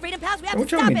 Come on, Freedom Pals. We have what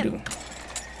to stop him. Do?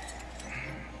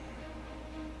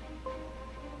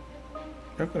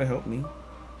 How could have helped me?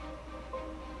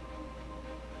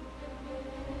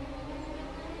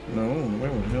 No,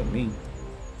 nobody would help me.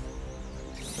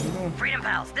 Freedom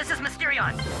Pals, this is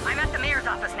Mysterion. I'm at the mayor's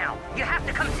office now. You have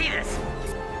to come see this.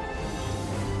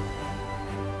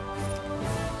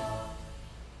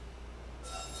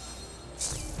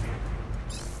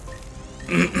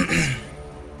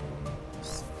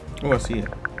 Oh, I see it.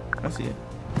 I see it.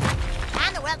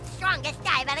 I'm the world's strongest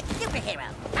diabetic superhero.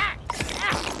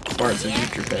 Parts of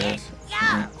future past.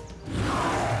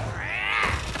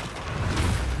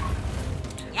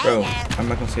 Bro, I'm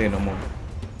not gonna say it no more.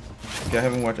 If y'all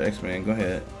haven't watched X-Men, go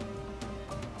ahead.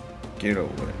 Get it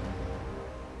over with.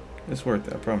 It's worth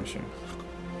it, I promise you.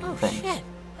 Oh, shit.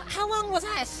 How long was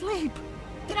I asleep?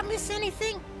 Did I miss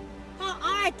anything? Oh,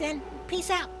 all right, then.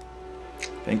 Peace out.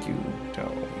 Thank you, Tao.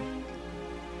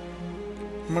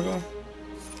 Where am I going?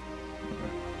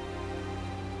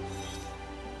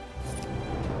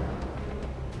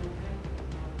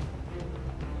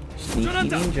 Sneaky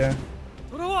ninja.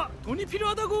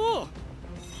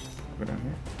 Go down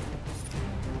here.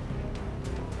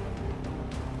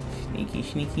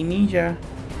 Sneaky ninja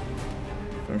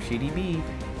from CDB.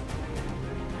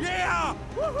 Yeah!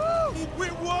 Woohoo! We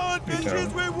won,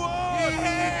 bitches! We won!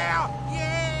 Yeah!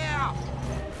 Yeah!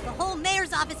 The whole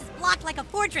mayor's office is blocked like a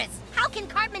fortress. How can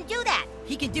Cartman do that?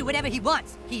 He can do whatever he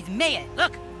wants. He's mayor.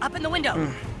 Look, up in the window.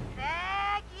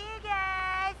 Fuck you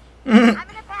guys. I'm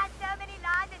gonna pass so many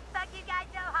laws and fuck you guys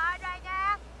so hard right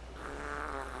now.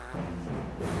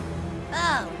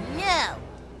 Oh, no.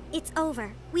 It's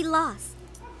over. We lost.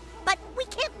 But we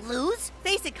can't lose.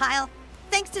 Face it, Kyle.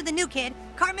 Thanks to the new kid,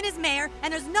 Cartman is mayor,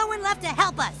 and there's no one left to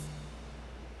help us.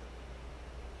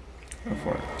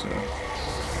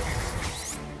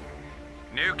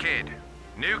 New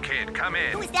kid, come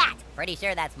in. Who is that? Pretty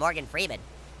sure that's Morgan Freeman.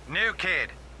 New kid,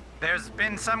 there's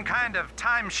been some kind of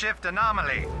time shift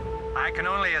anomaly. I can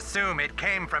only assume it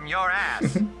came from your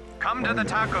ass. Come to the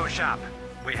taco shop.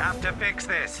 We have to fix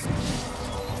this.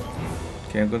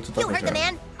 Okay, I'm going to the taco You heard shop. the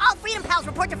man. All Freedom Pals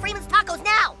report to Freeman's Tacos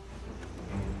now.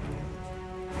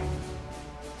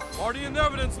 Already in the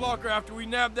evidence locker after we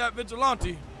nabbed that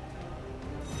vigilante.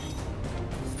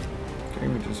 Okay,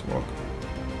 we just walk.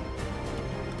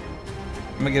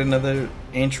 I'm gonna get another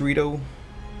Anchorito.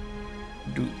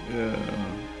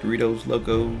 Doritos,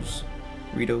 Locos,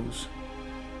 Ritos.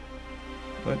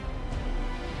 What?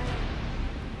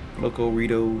 Loco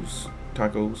Ritos,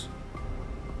 tacos.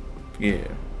 Yeah.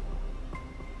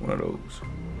 One of those.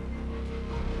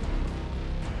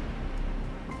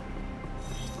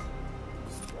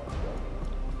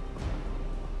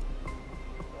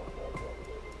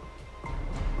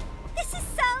 This is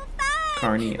so fun.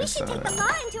 Carney we should take the law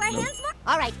into our hands more.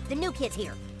 All right, the new kid's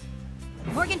here.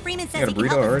 Morgan Freeman says got he a can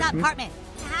help burrito us stop already? Cartman.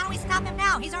 How do we stop him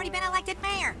now? He's already been elected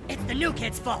mayor. It's the new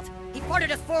kid's fault. He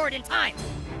farted us forward in time.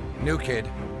 New kid,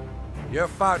 your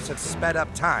farts have sped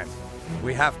up time.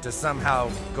 We have to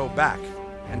somehow go back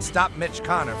and stop Mitch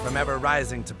Connor from ever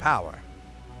rising to power.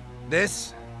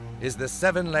 This is the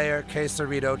 7-layer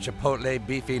Quesarito Chipotle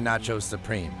Beefy Nacho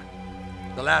Supreme.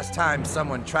 The last time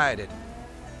someone tried it,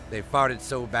 they farted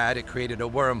so bad it created a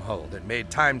wormhole that made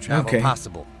time travel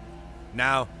possible.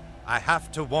 Now, I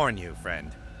have to warn you,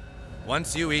 friend.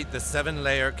 Once you eat the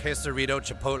 7-layer quesarito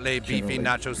chipotle beefy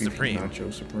nacho supreme,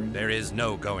 there is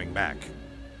no going back.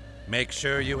 Make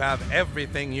sure you have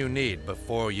everything you need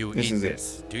before you eat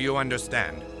this. Do you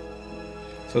understand?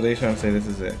 So they trying to say this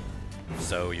is it.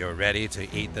 So you're ready to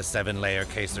eat the 7-layer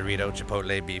quesarito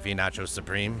chipotle beefy nacho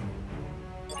supreme?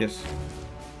 Yes.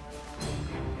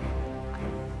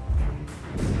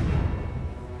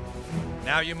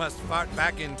 Now you must fart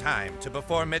back in time to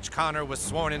before Mitch Connor was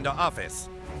sworn into office.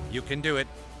 You can do it.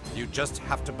 You just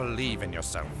have to believe in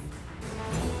yourself.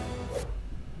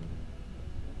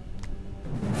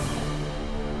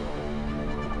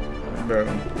 Bro.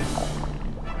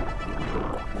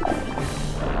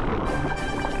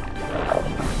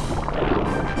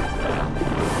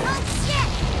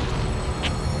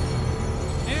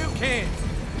 New kid,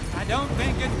 I don't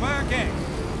think it's working.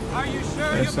 Are you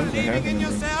sure There's you're believing in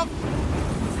yourself?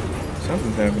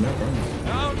 Something's happening, I promise.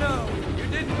 Oh no, you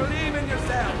didn't believe in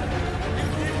yourself. You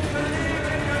didn't believe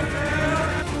in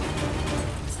yourself.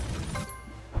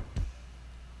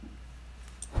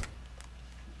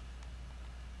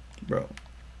 Bro.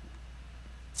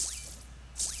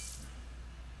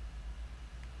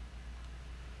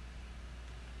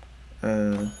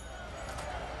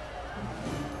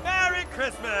 Merry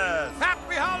Christmas!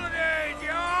 Happy holidays,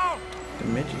 y'all! The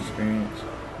Mitch experience.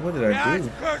 What did I do?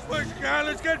 Christmas, guy,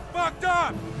 let's get fucked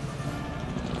up!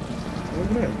 What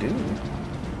did I do?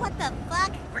 What the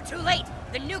fuck? We're too late.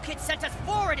 The new kid sent us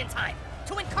forward in time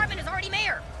to when Cartman is already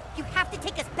mayor. You have to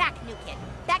take us back, new kid.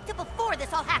 Back to before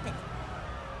this all happened.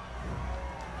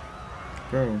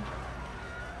 Bro.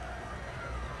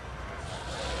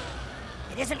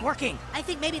 It isn't working. I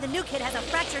think maybe the new kid has a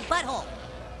fractured butthole.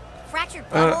 Fractured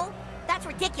butthole? That's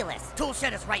ridiculous.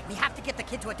 Toolshed is right. We have to get the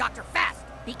kid to a doctor fast.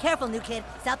 Be careful, new kid.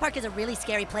 South Park is a really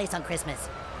scary place on Christmas.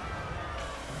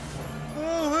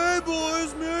 Oh, hey,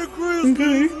 boys. Merry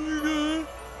Christmas.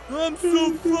 I'm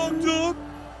so fucked up.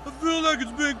 I feel like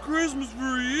it's been Christmas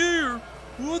for a year.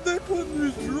 What'd they put in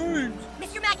these drinks?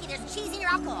 Mr. Mackey, there's cheese in your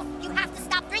alcohol. You have to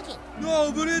stop drinking.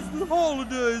 No, but it's the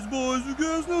holidays, boys.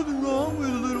 There's nothing wrong with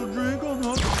a little drink on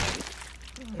holiday.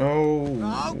 Oh.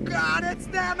 Oh, God, it's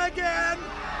them again.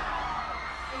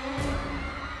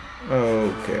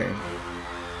 Okay.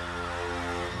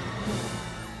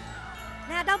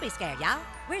 Now, don't be scared, y'all.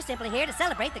 We're simply here to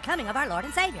celebrate the coming of our Lord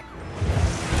and Savior.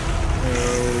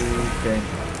 Okay.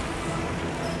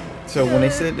 So when they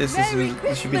said this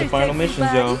should be the final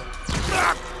missions, y'all.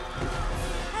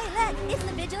 Hey, look, it's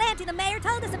the vigilante the mayor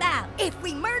told us about. If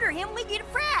we murder him, we get a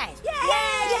prize. Yay!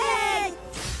 Yay!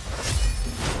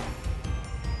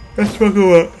 Let's talk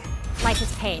about. Life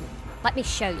is pain. Let me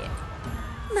show you.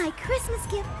 My Christmas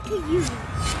gift to you.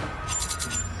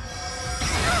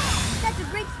 That's a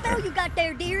great spell you got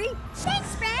there, dearie.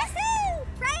 Thanks, Francis.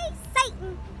 Praise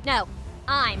Satan. No,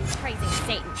 I'm praising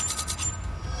Satan.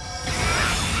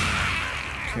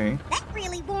 Okay. That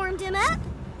really warmed him up.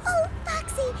 Oh,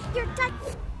 Foxy, you're done.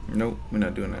 Nope, we're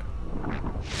not doing that. We're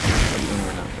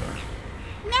not doing.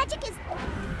 Magic is.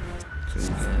 So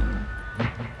then,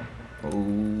 oh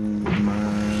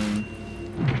my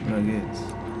nuggets.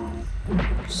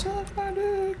 Suck my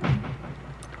dick.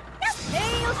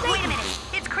 Wait a minute.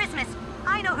 It's Christmas.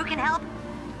 I know who can help.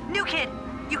 New kid,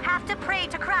 you have to pray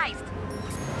to Christ.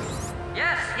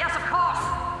 Yes, yes, of course.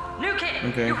 New kid,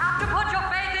 Okay. you have to put your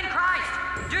faith in Christ.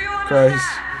 Do you understand? Christ.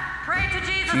 Pray to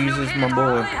Jesus, Jesus, new kid, my it's boy.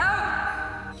 our only hope.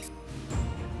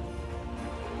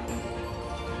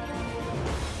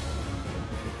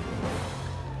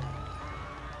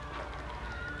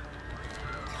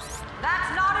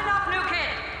 That's not enough, new kid.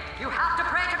 You have to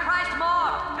pray to Christ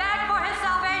more. Beg for his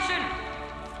salvation.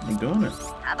 I'm doing it.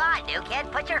 Come on, new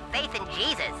kid, put your faith in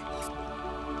Jesus.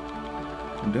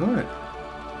 I'm doing it.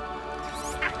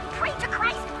 Pray to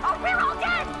Christ, or we're all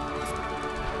dead.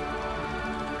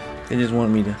 They just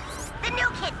want me to The new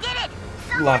kid did it.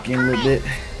 lock in a little bit.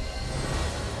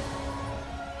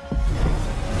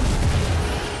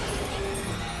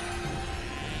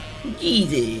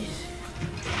 Jesus.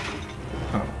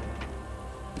 Oh.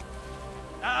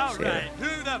 All right,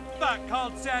 who the fuck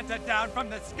called Santa down from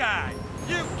the sky?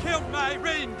 You killed my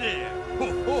reindeer. Ho,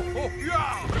 ho, ho,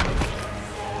 yeah.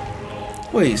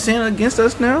 Wait, Santa against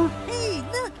us now? Hey,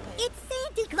 look, it's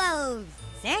Santa Claus.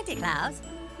 Santa Claus?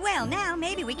 Well, now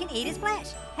maybe we can eat his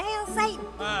flesh. Hail Satan.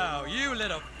 Oh, you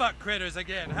little fuck critters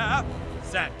again, huh?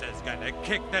 Santa's gonna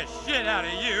kick the shit out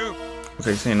of you.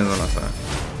 Okay, Santa's on our side.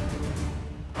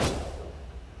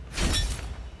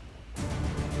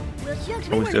 Well, shucks,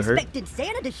 Are we we weren't still hurt? expecting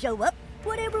Santa to show up.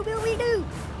 Whatever will we do?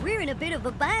 We're in a bit of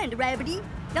a bind, Rabbity.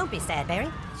 Don't be sad,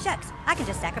 Barry. Shucks, I can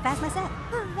just sacrifice myself.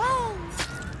 Hooray!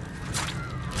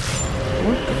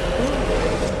 What the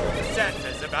fuck?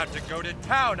 Santa's about to go to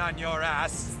town on your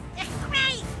ass.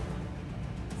 Great!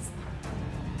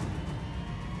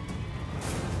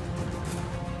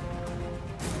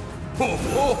 Ho,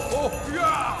 ho, ho,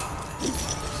 yeah!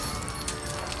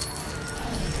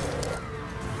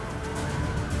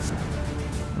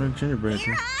 Where's gingerbread?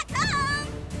 Here I come!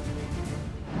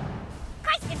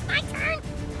 Christ, it's my turn!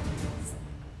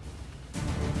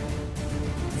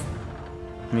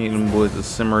 Need them boys to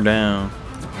simmer down.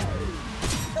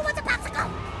 Who wants a popsicle?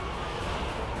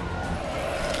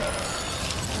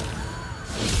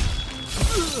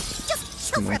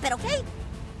 Just chill for a bit, okay?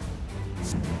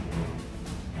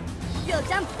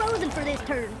 Shucks, I'm frozen for this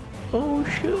turn. Oh,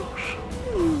 shucks.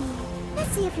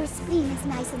 Let's see if your spleen is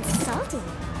nice and salty.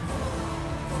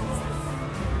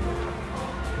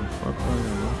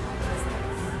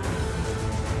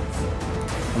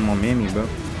 I'm on Mammy, bro.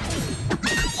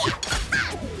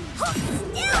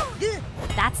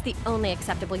 That's the only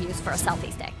acceptable use for a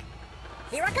selfie stick.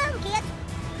 Here I come, kid.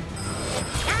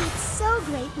 It's so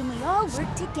great when we all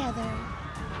work together.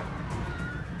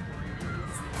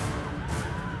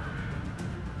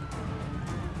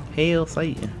 Hail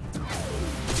Satan.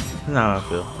 That's not how I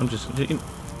feel. I'm just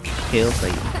Hail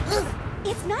Satan.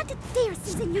 It's not the deer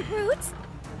season, you brutes.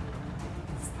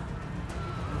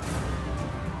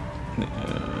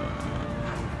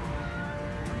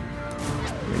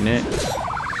 You're next.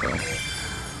 So.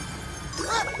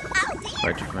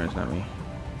 Fight your friends, not me.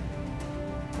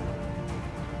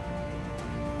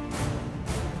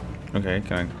 Okay,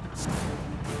 can I?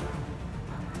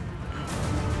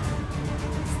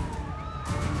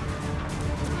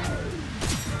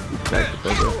 Back to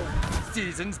Bobo.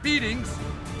 Season's beatings.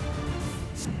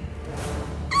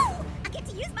 Oh, I get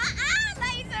to use my eye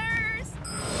lasers.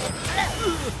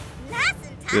 Nice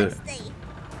and Good. toasty.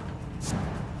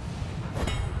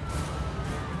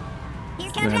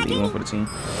 Here's We're gonna have to eat one counterattack. for the team.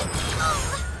 Oh,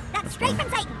 that's straight from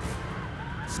Satan.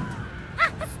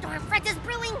 Ah, a storm front is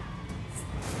brewing.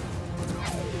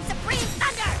 Supreme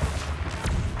thunder.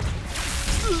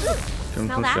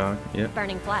 Smell that? Shock. Yep.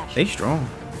 Burning flesh. They strong.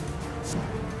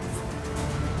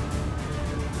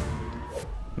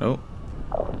 Nope.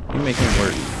 You making it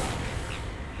work.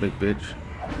 Big bitch.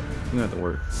 You don't have to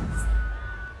work.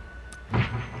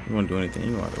 You wanna do anything,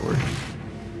 you don't have to work.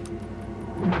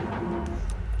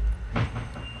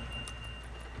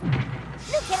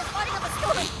 New kid is starting up a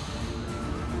story.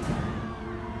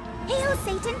 Hail,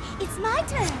 Satan, it's my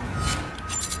turn.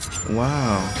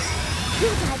 Wow.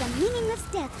 You'll die the meaningless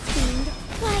death, fiend.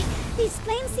 Why, these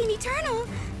flames seem eternal.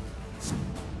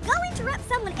 Go interrupt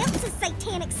someone else's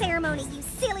satanic ceremony, you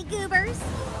silly goobers.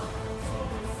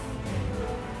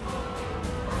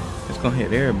 It's gonna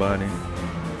hit everybody.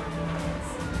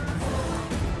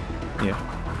 Yeah.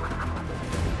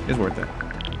 It's worth it.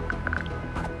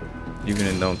 Even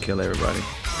if it don't kill everybody.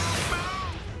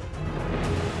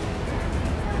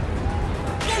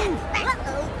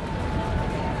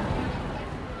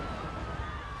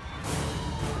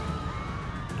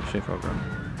 Shit called grandma.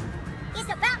 It's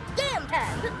about damn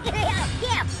time.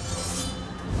 Yeah.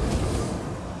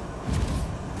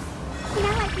 You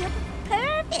know, I feel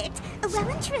perfect. Well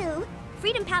and true.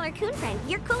 Freedom Pal Coon Friend,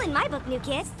 you're cool in my book, new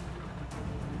kid.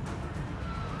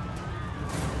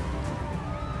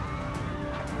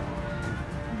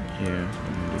 Yeah.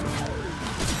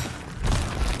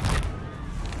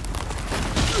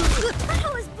 The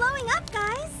hole is blowing up,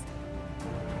 guys.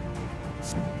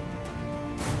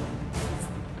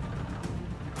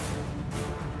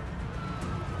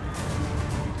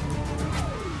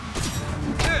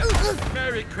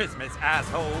 Merry Christmas,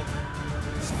 asshole.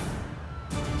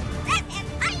 This is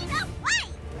Lena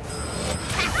White.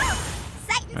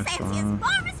 Satan sends his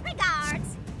warmest regards.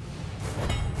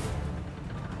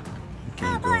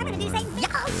 Oh boy, I'm gonna do Satan.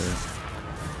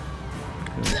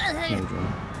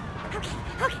 Okay,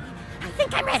 I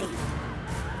think I'm ready.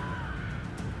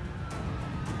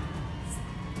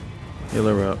 Heal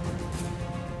her up.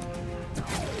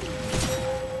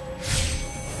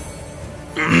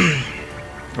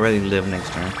 I'd rather live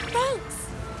next turn. Thanks.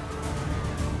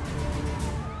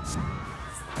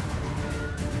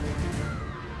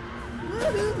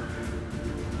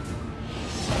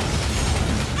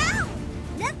 Ow!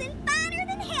 Nothing finer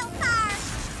than hellfire.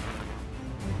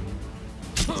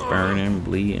 Burning,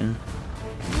 bleeding.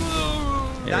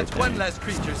 Yeah, That's one less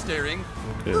creature staring.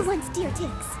 Who wants deer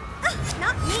ticks?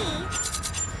 Not me.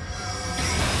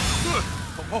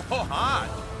 Oh, hot.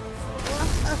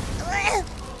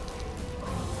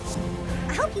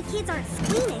 I hope you kids aren't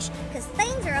squeamish, because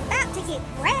things are about to get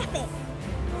graphic.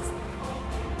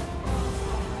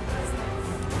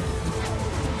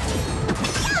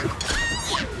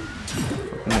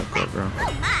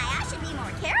 Oh my, I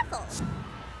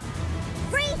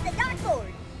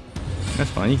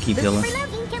That's fine. You keep healing.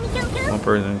 One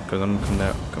person, because I'm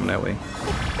gonna come that way.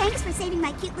 Thanks for saving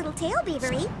my cute little tail,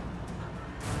 Beavery.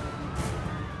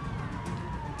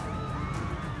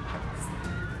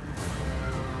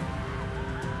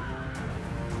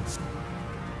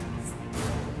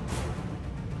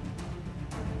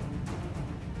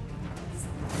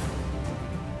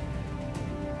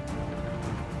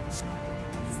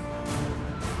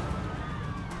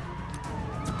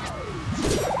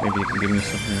 Maybe you can give me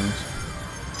something else.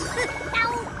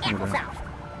 Applesauce.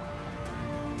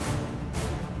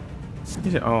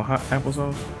 You said, oh, hot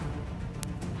applesauce?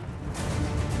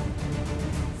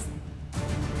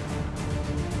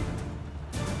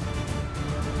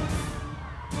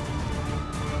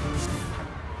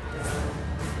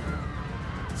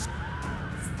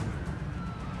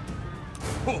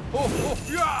 Ho, ho, ho,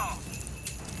 yeah!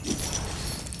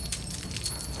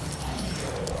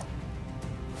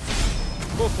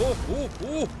 Ho, ho, ho,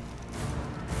 ho.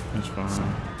 That's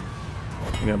fine.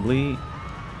 You got bleed?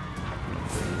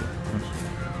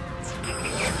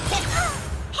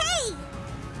 Hey!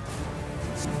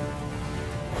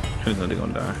 Here's how they're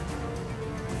gonna die.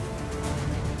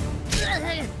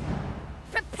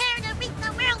 Prepare to reap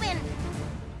the whirlwind.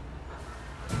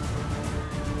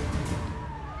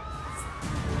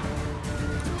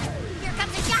 Here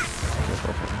comes a shot.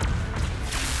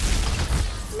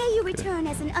 May you return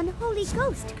as an unholy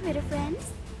ghost, critter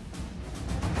friends.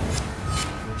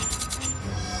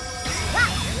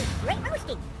 Wow, great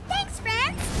roasting. Thanks,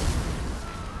 friends!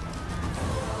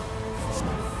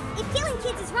 If killing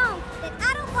kids is wrong, then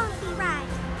I don't want to be right.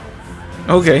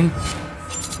 Okay.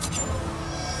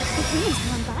 The human's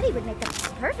warm body would make the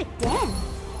perfect den.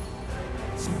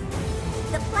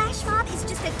 The flash mob is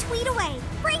just a tweet away.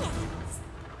 Bring it!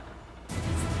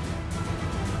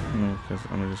 No, because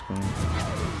I'm just going.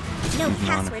 No use mine to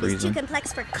password freeze is too them.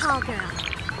 complex for call girl.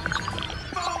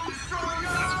 Oh!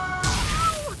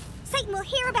 Satan will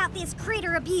hear about this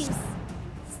critter abuse.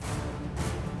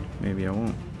 Maybe I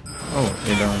won't. Oh,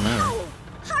 it don't matter. Ow!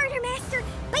 Harder, master!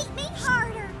 Beat me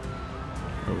harder!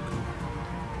 Okay.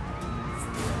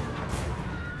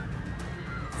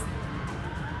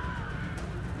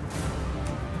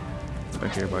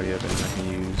 Like everybody else I can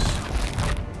use.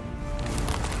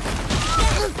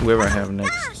 Whoever I have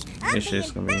next, it's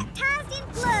just gonna be. Baptized in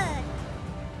blood.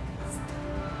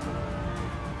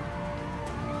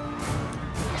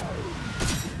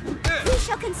 We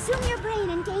shall consume your brain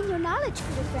and gain your knowledge,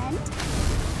 critter friend.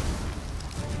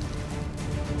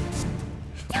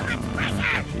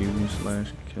 Confuse slash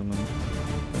kill him.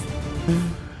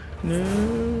 No.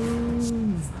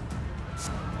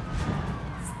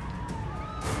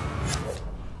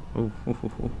 Oh, oh,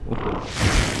 oh, oh, oh.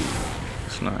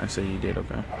 It's not. I say you did,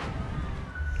 okay.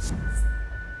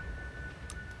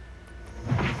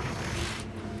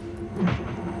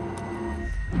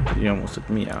 You almost took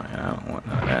me out, and I don't want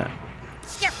none of that.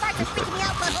 Your farts are freaking me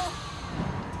out, butthole.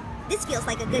 This feels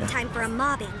like a good time for a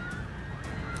mobbing.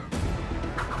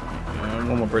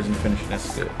 One more person to finish,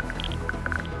 that's good.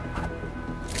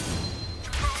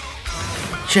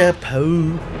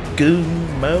 Chapo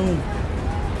Gumo.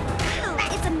 Wow,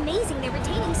 it's amazing they're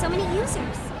retaining so many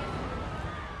users.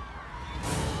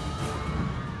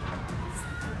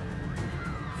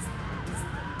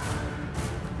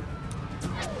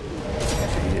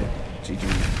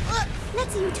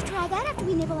 Let's see you to try that after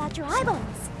we nibble out your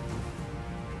eyeballs.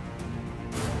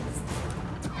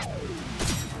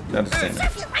 Not the same.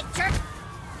 Serve you right, jerk.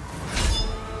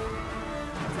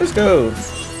 Let's go.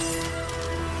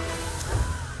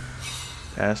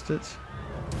 Bastards.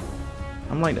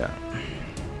 I'm like that.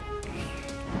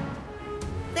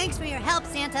 Thanks for your help,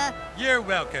 Santa. You're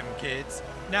welcome, kids.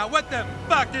 Now what the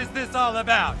fuck is this all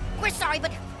about? We're sorry,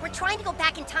 but we're trying to go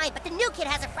back in time, but the new kid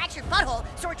has a fractured butthole,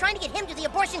 so we're trying to get him to the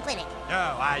abortion clinic.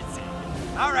 Oh, I see.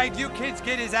 All right, you kids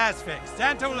get his ass fixed.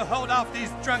 Santa will hold off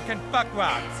these drunken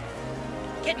fuckwads.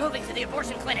 Get moving to the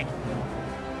abortion clinic.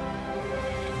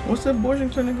 What's the abortion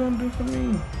clinic gonna do for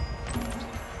me?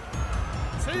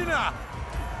 Tina!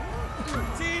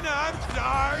 Tina, I'm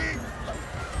dying!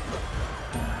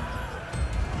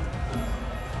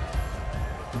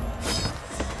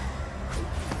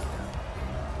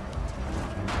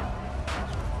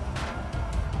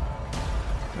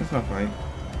 Let's not fight.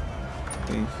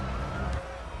 Please.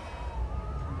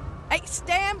 Hey,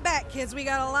 stand back, kids. We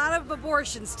got a lot of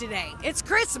abortions today. It's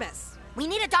Christmas. We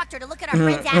need a doctor to look at our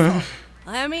friend's asshole.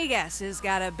 Let me guess. Who's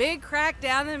got a big crack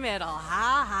down the middle?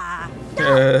 Ha ha.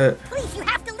 No! Please, you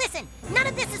have to listen. None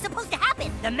of this is supposed to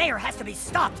happen. The mayor has to be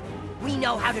stopped. We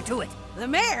know how to do it. The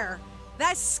mayor?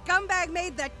 That scumbag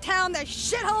made the town the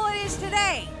shithole it is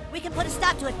today. We can put a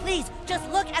stop to it, please. Just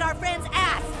look at our friend's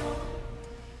ass.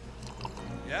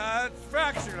 Yeah, it's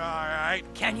fractured, all right.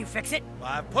 Can you fix it?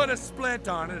 Well, I put a splint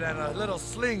on it and a little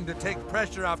sling to take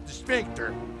pressure off the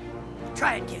sphincter.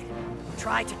 Try it, kid.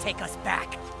 Try to take us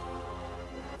back.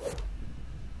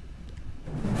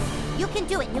 You can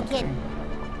do it, new kid.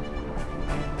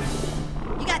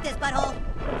 You got this, butthole.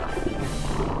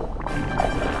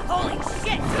 Holy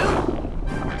shit, dude!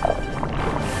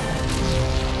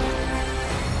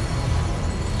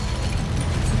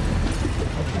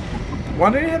 Why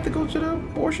did they have to go to the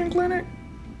abortion clinic?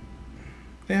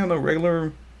 They have no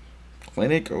regular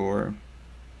clinic or...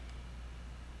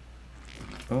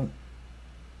 Oh.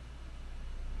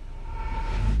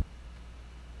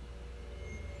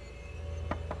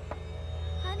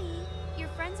 Honey, your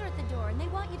friends are at the door and they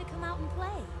want you to come out and play.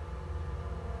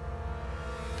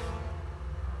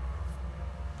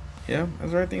 Yeah,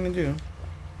 that's the right thing to do.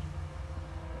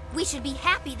 We should be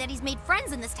happy that he's made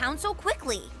friends in this town so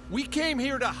quickly. We came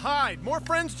here to hide. More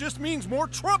friends just means more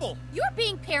trouble. You're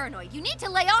being paranoid. You need to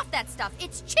lay off that stuff.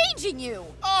 It's changing you.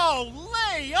 Oh,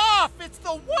 lay off! It's the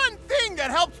one thing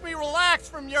that helps me relax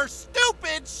from your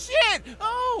stupid shit!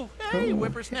 Oh, hey,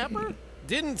 whippersnapper.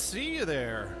 Didn't see you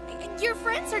there. Your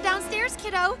friends are downstairs,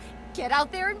 kiddo. Get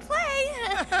out there and play.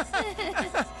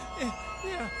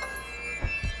 Yeah.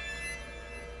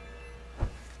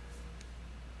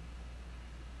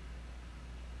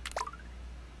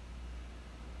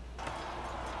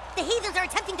 The heathens are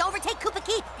attempting to overtake Koopa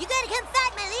Keep. You gotta come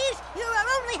fight, my liege. You're our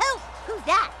only hope. Who's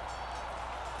that?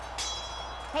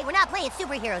 Hey, we're not playing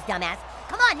superheroes, dumbass.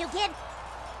 Come on, new kid.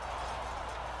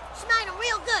 Smite him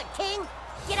real good, King.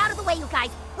 Get out of the way, you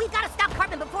guys. We've got to stop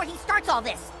Cartman before he starts all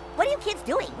this. What are you kids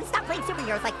doing? We stopped playing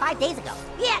superheroes like 5 days ago.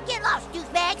 Yeah, get lost,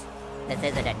 douchebags. This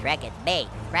isn't a trick, it's me,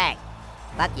 Craig.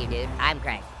 Fuck you, dude. I'm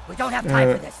Craig. We don't have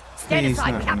time for this. Stand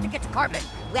aside. We have to get to Cartman.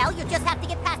 Well, you just have to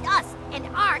get past us and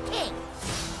our king.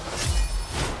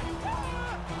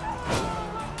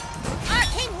 Our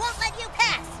king won't let you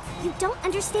pass. You don't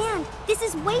understand. This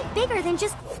is way bigger than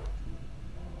just...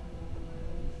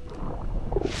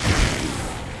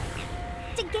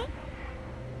 to get...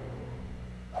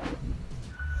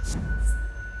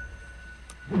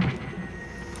 I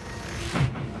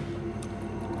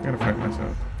gotta fight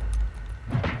myself.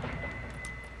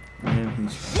 Man,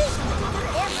 he's...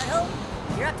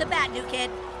 You're up to bat, new kid.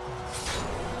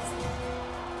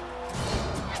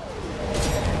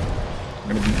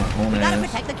 I'm gonna beat my own We gotta ass.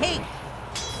 protect the king.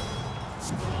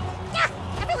 Yeah,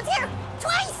 everyone's here.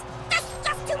 Twice. That's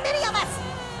just too many of us.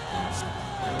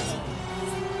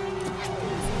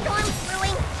 Storm's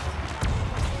brewing.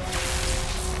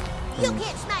 You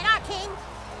can't smite our king.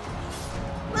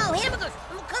 Whoa, hamburgers.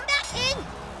 Come back, king.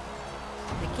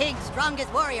 The king's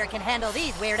strongest warrior can handle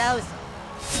these weirdos.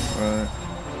 What?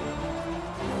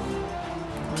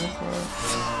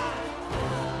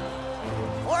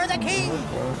 For the king!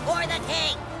 For the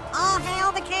king. All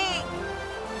hail the king.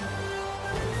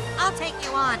 I'll take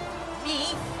you on.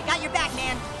 Me? I got your back,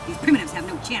 man. These primitives have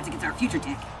no chance against our future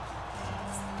tech.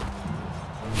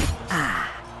 I'm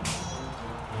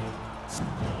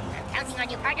counting on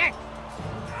you, partner.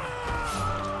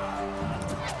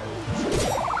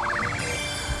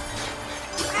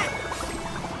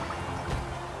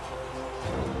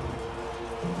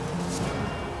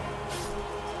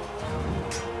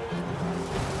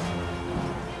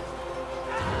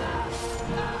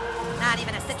 Not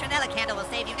even a citronella candle will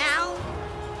save you now.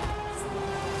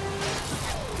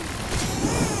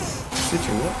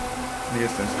 Citron what? I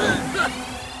guess that's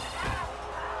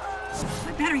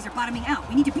My batteries are bottoming out.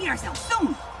 We need to beat ourselves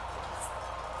soon.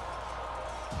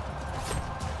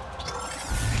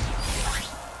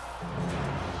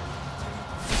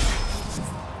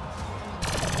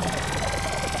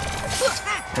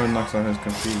 Or it knocks out his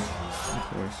confused, of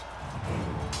course.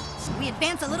 We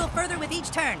advance a little further with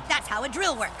each turn. That's how a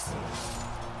drill works.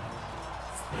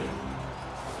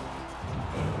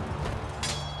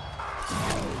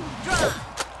 Draw.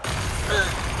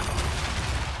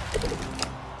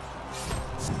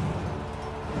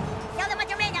 Tell them what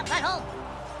you're made of, butthole.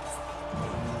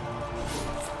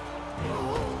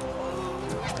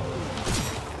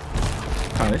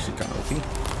 Oh, this shit kinda OP.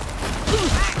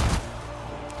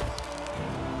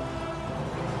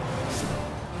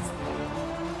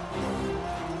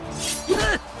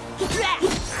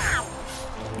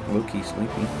 Low-key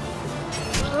sleepy.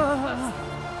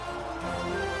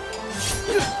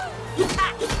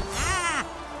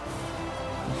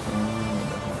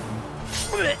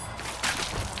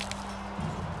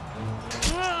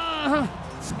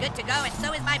 Good to go, and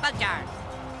so is my bug jar.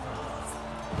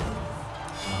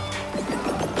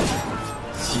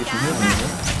 See if you hit me,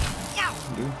 Ow.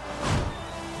 dude.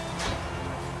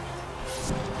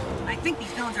 My think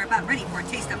these villains are about ready for a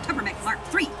taste of Tuppermech Mark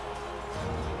III.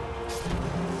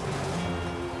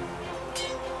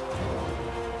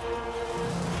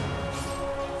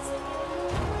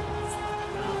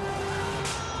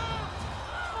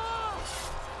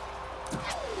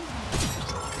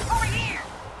 Over here!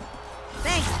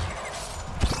 Thanks!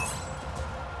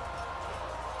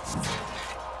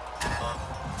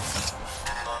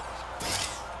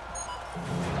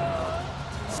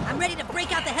 I'm ready to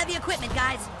break out the heavy equipment,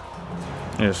 guys.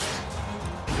 Yes.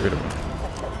 Get rid of him.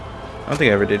 I don't think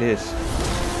I ever did his.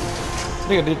 I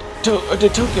think I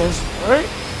did tokens, right?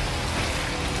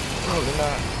 Probably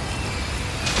not.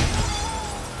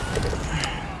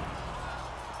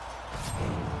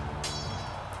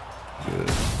 Good.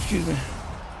 Excuse me.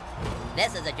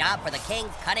 This is a job for the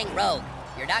King's cunning rogue.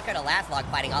 You're not gonna last long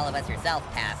fighting all of us yourself,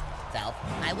 past self.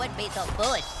 I wouldn't be so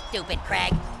foolish, stupid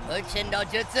Craig. Unshin no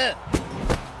jutsu.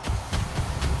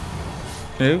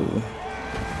 Ooh.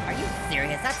 Are you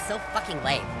serious? That's so fucking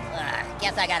lame. Ugh,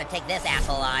 guess I gotta take this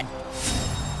asshole on.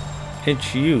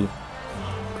 It's you,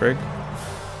 Craig.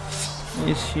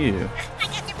 It's you. I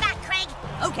got your back, Craig.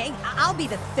 Okay, I'll be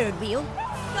the third wheel.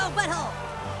 Go, butthole.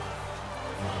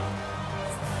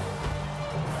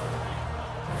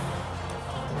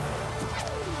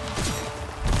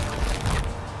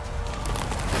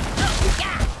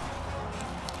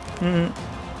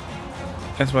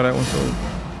 That's why that was so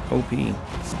OP.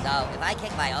 So, if I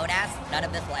kick my own ass, none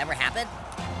of this will ever happen?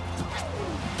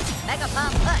 Mega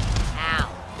Pump Push! Ow.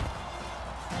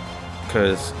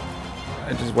 Cause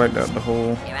I just wiped out the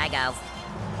whole Here I go.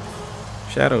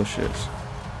 shadow shits.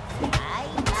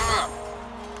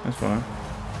 That's fine.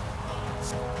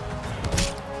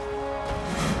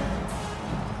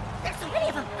 There's so many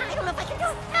of them. I don't know if I can do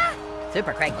it. Ah.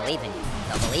 Super Craig believes in you,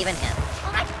 so believe in him.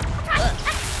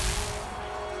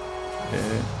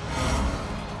 Yeah.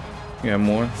 You got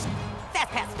more?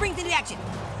 Fast pass springs into action.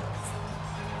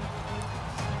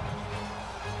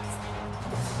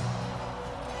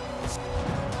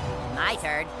 My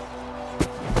turn.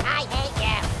 I hate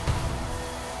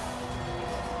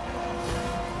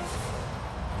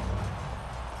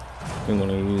you. You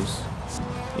want to use?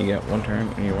 You got one turn.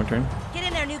 You need one turn. Get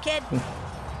in there, new kid.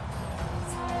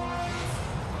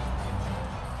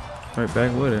 Right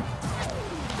back with it.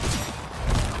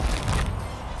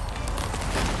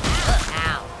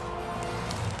 Ow.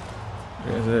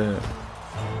 There's it.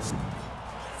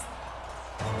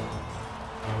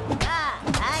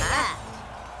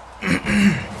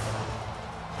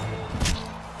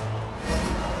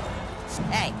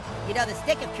 Hey, you know the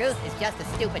stick of truth is just a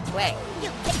stupid twig. You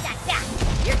kick that back.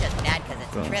 You're just mad because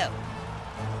it's true.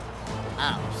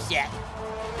 Oh, shit.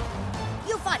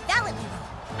 You fought valiantly.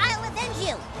 I'll avenge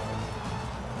you.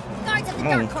 Guards of the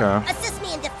Dark Court, assist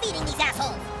me in defeating these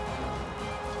assholes.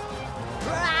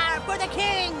 Roar for the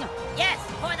king! Yes,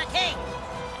 for the king!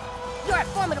 You're a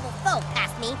formidable foe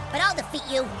past me, but I'll defeat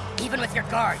you. Even with your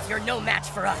guards, you're no match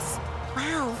for us.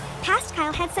 Wow, past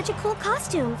Kyle had such a cool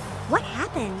costume. What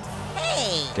happened?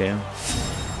 Hey! Damn.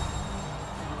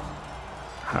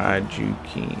 Hide you,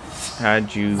 king.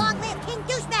 Hide you. Long live King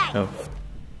Douchebag!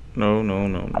 No. No.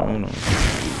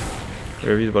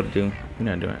 Whatever he's about to do, you're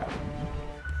not doing it.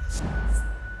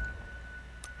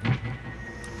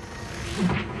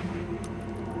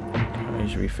 It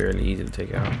should be fairly easy to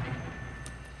take out.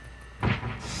 What'd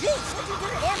you do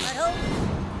to him, butthole?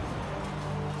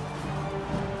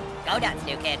 Go nuts,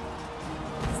 new kid.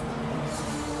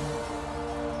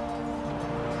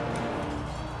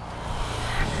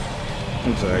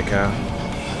 I'm sorry, Kyle.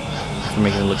 For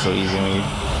making it look so easy on you.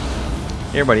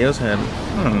 Everybody else had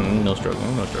no struggle,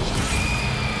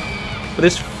 But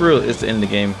this for real is the end of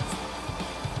the game.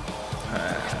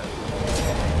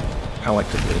 I like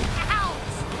to believe.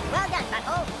 Well done,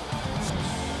 butthole.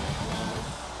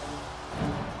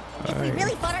 If we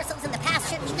really fought ourselves in the past,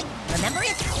 shouldn't we remember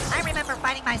it? I remember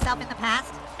fighting myself in the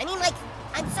past. I mean, like,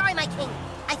 I'm sorry, my king.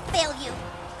 I failed you.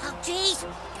 Oh, jeez.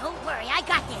 Don't worry, I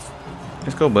got this.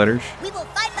 Let's go, Butters. We will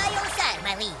fight by your side,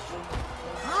 my liege.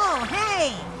 Oh,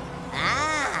 hey!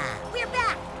 Ah, we're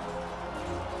back.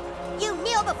 You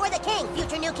kneel before the king,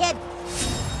 future new kid.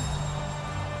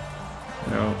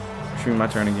 No, shoot my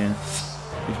turn again.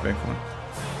 Respectful.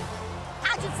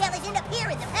 How'd you fellas end up here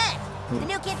in the past? The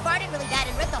new kid farted really bad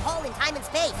and ripped a hole in time and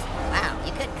space. Wow,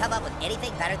 you couldn't come up with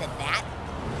anything better than that?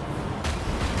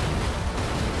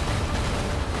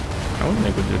 I wasn't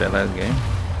able to do that last game.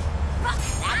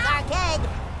 That's our keg.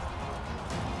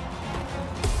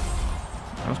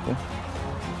 That was cool.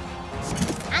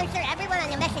 I'm sure everyone on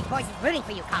the message boards is rooting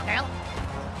for you, call girl.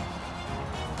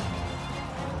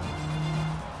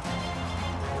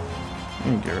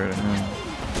 Get rid of him.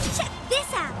 Check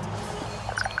this out.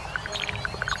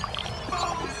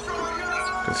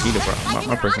 He the problem.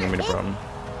 My person gonna be the problem.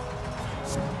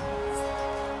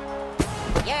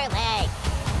 Your leg.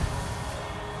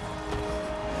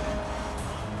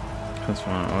 That's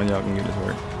fine. All y'all can get is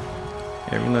work.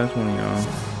 Every last one of y'all.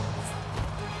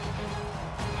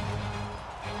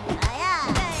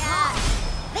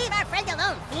 Leave our friend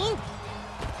alone, fiend.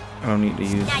 I don't need to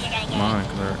use mine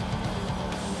because alright.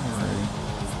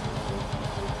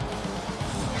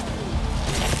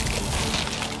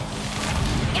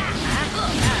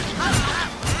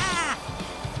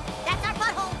 That's our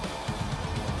butthole.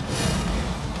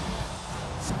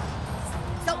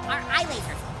 So our eye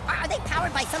lasers, are they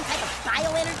powered by some type of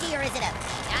bioenergy or is it a...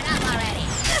 Shut up already.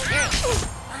 Seriously.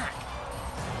 Fuck.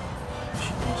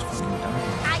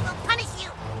 I will punish you.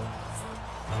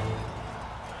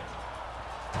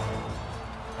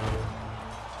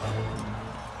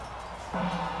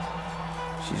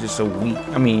 She's just so weak.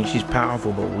 I mean, she's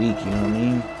powerful but weak, you know what I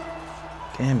mean?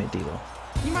 Damn it, Dilo.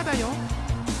 今だよ。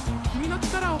君の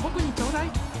力を僕にちょうだい。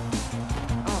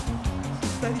あ、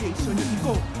二人で一緒に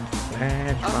行こう。溢れ出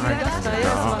したエース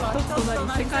は一つとな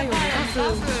り世界を目指す。I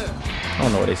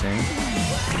don't know what they're saying.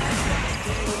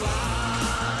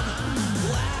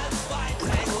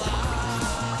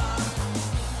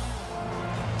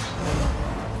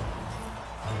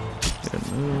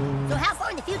 So how far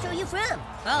in the future are you from?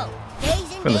 Oh,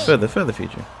 days and From the days. further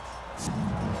future.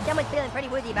 Someone's feeling pretty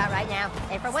woozy about right now,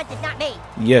 and for once it's not me.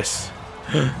 Yes.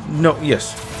 No,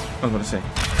 yes. I was gonna say.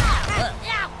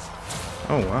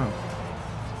 Oh wow.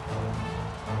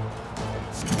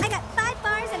 I got 5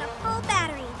 bars and a full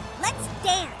battery. Let's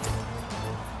dance.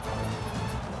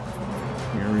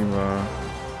 Here we are.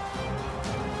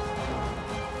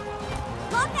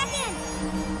 Log back in.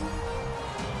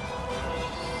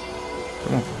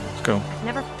 Come on, let's go.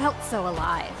 Never felt so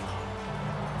alive.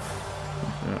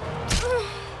 Yeah.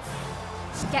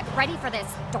 Get ready for this,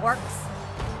 dorks.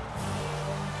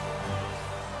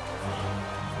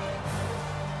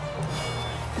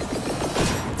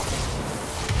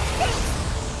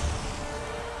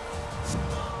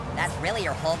 That's really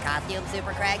your whole costume,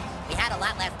 Super Craig? We had a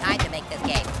lot less time to make this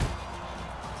game.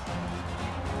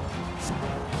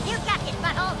 You got this,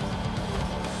 butthole!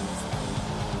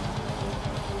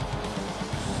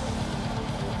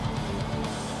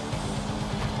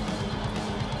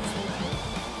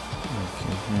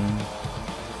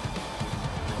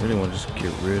 I really want to just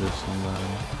get rid of somebody.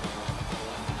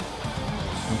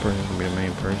 Some person's gonna be the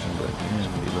main person, but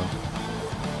damn, Dilo.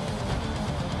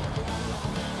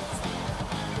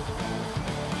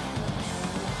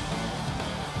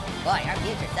 Boy, our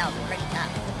future selves are pretty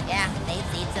tough. Yeah, they've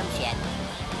seen some shit.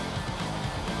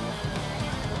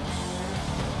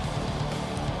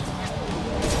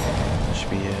 That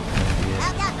should be it. That should be it.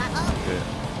 Well done, butthole. Good.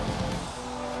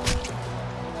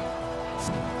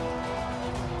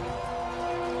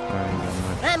 I ain't got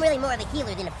much. I'm really more of a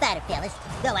healer than a fighter, fellas,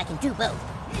 though I can do both.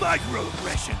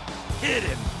 Microaggression. Hit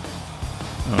him.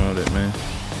 I don't know that, man.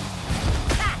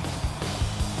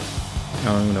 I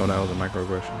don't even know that was a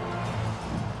microaggression.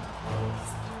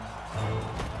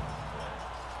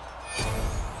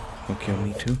 It's gonna kill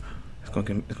me too. It's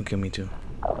gonna kill me too.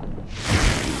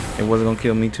 It wasn't gonna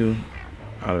kill me too.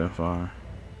 I'd have been fine.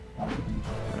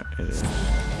 It is.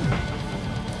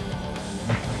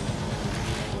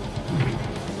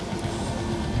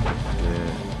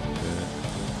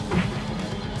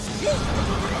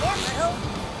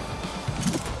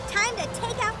 Time to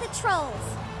take out the trolls.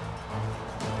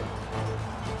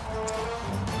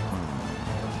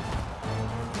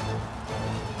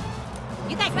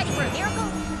 You guys ready for a miracle?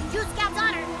 Choose Scout's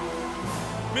honor.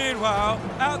 Meanwhile,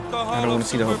 at the Hall I don't want of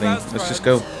to see the whole Super thing. Best Let's just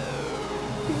Friends- go.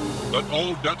 Let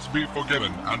all debts be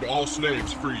forgiven and all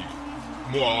slaves free.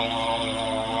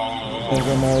 Mwah.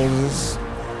 Over Moses.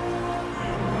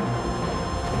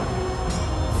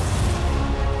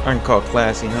 I can call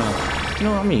classy, huh? You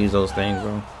know, I'm gonna use those things,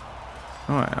 bro.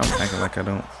 Alright, I'm acting like I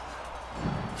don't.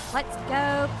 Let's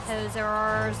go,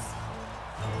 posers.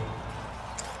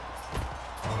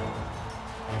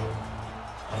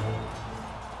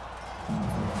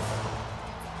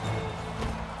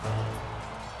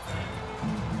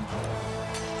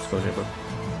 Let's go, Jibba.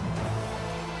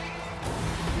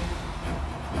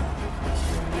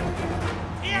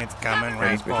 It's coming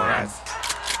right for us.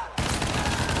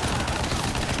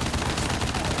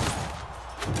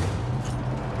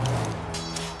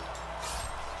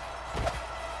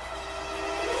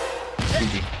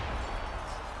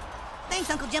 Thanks,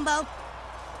 Uncle Jimbo.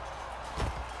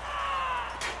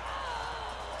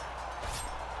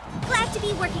 Glad to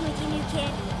be working with you, new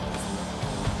kid.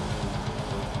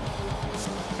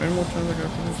 How many more times I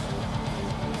got for this?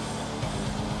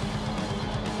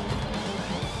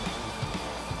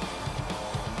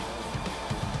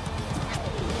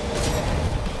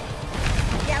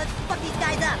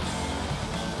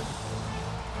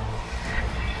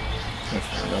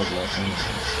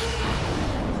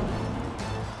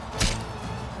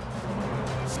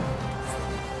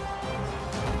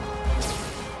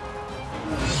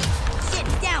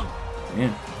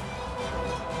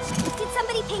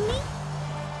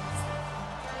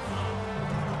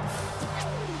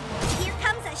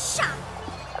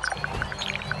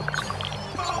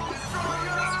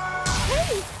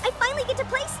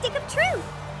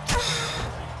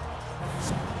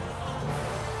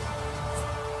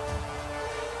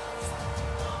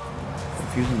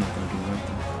 Fusion not gonna do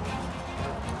nothing.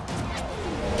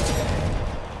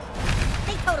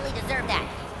 They totally deserve that.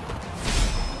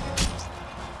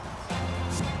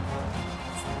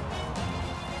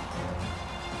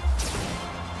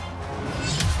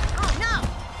 Oh no!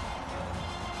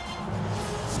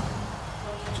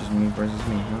 Just me versus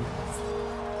me, huh?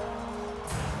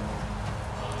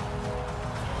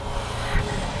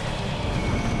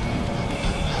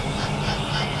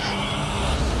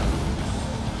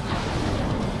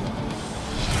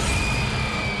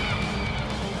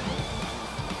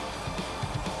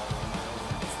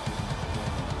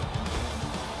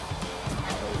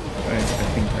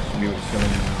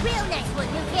 Real next one,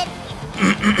 new kid.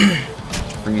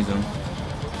 Freeze him.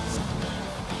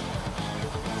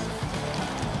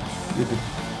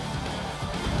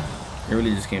 It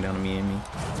really just came down to me and me.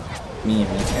 Me and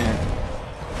me. Yeah.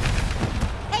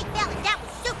 Hey, fella, that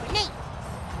was super neat.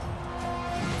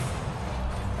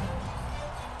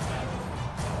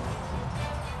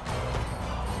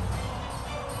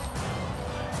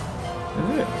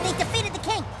 They defeated the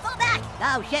king. Fall back.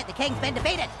 Oh shit, the king's been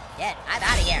defeated. Shit, I'm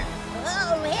out of here.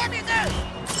 Oh, hamburger!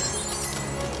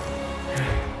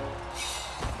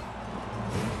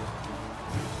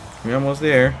 We're almost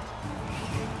there.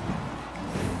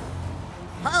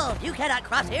 Oh, you cannot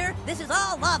cross here. This is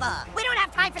all lava. We don't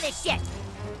have time for this shit.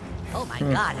 Oh my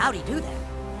God, how'd he do that?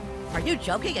 Are you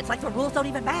joking? It's like the rules don't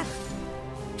even matter.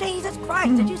 Jesus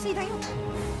Christ, did you see that?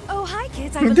 Oh, hi,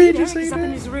 kids. I believe Eric is up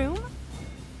in his room.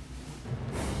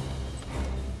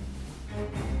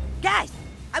 Guys,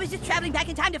 I was just traveling back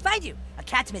in time to find you. A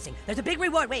cat's missing. There's a big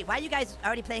reward. Wait, why are you guys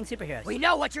already playing superheroes? We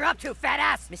know what you're up to, fat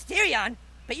ass. Mysterion?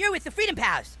 But you're with the Freedom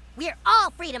Pals. We're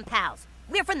all Freedom Pals.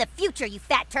 We're from the future, you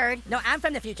fat turd. No, I'm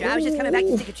from the future. I was just coming back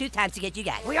to Stick of Truth times to get you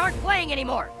guys. We aren't playing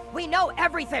anymore. We know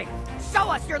everything. Show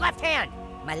us your left hand.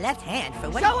 My left hand? For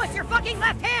what? Show us your fucking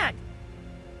left hand.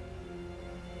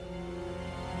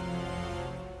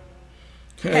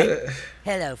 Hey.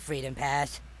 Hello, Freedom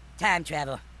Pass. Time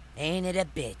travel. Ain't it a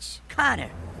bitch? Connor,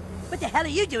 what the hell are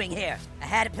you doing here? I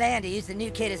had a plan to use the new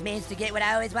kid as means to get what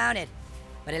I always wanted.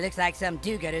 But it looks like some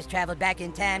do-gooders traveled back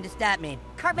in time to stop me.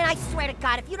 Cartman, I swear to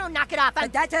God, if you don't knock it off,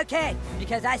 But that's okay,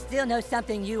 because I still know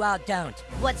something you all don't.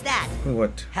 What's that?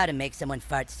 What? How to make someone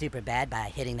fart super bad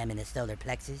by hitting them in the solar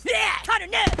plexus. Yeah! Connor,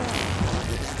 no!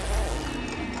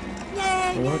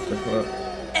 What the fuck?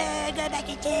 Go back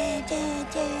in time.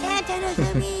 Tantanos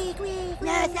are weak.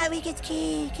 No, it's not weak, it's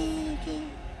key.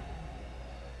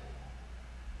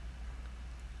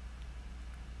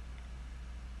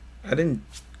 I didn't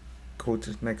go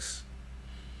to the next.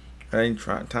 I didn't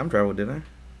try time travel, did I?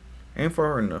 Ain't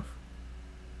far enough.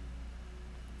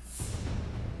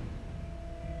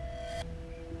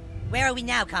 Where are we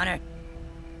now, Connor?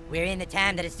 We're in the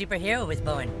time that a superhero was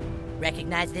born.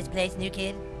 Recognize this place, new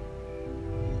kid?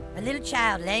 A little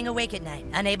child laying awake at night,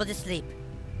 unable to sleep.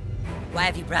 Why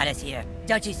have you brought us here?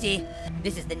 Don't you see?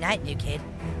 This is the night, new kid.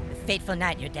 The fateful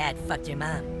night your dad fucked your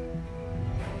mom.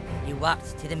 You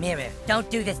walked to the mirror. Don't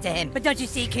do this to him. But don't you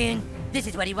see, Coon? This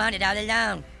is what he wanted all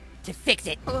along. To fix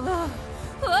it.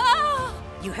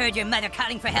 You heard your mother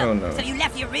calling for help, so you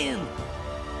left your room.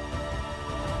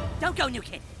 Don't go, new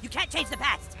kid. You can't change the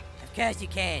past. Of course you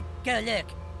can. Go look.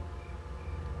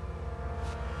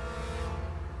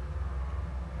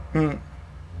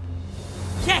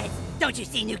 Yes! Don't you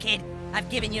see, new kid? I've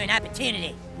given you an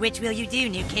opportunity. Which will you do,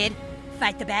 new kid?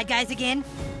 Fight the bad guys again?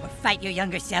 Or fight your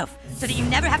younger self, so that you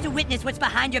never have to witness what's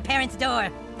behind your parents' door?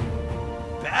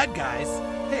 Bad guys?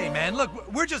 Hey, man,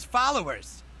 look, we're just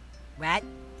followers. What?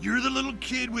 You're the little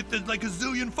kid with like a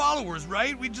zillion followers,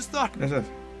 right? We just thought...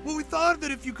 Well, we thought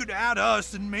that if you could add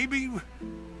us, and maybe,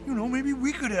 maybe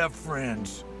we could have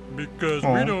friends. Because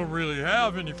we don't really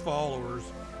have any followers.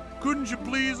 Couldn't you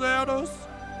please add us?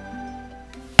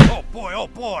 Oh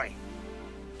boy.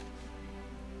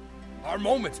 Our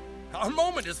moment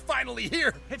is finally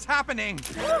here. It's happening.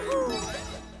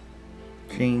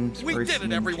 We did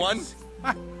it, everyone.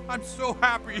 I'm so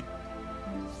happy.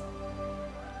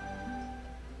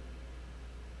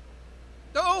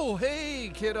 Oh, hey,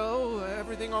 kiddo.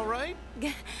 Everything all right?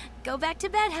 Go back to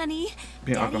bed, honey.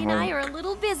 Daddy and I are a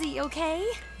little busy, okay?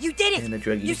 You did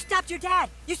it! You stopped your dad!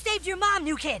 You saved your mom,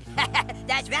 new kid!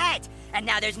 That's right! And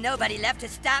now there's nobody left to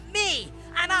stop me!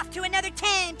 I'm off to another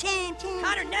time.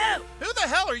 Connor, no! Who the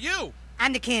hell are you?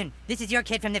 I'm the Coon. This is your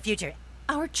kid from the future.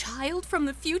 Our child from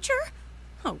the future?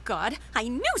 Oh, God. I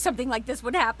knew something like this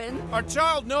would happen. Our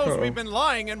child knows we've been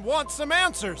lying and wants some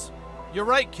answers. You're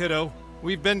right, kiddo.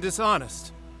 We've been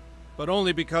dishonest. But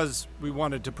only because we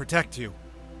wanted to protect you.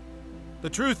 The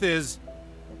truth is,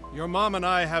 your mom and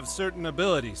I have certain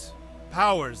abilities,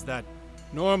 powers that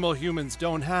normal humans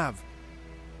don't have.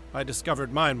 I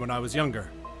discovered mine when I was younger.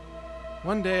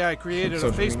 One day I created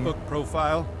a Facebook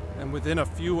profile, and within a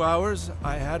few hours,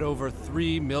 I had over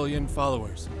 3 million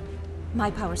followers.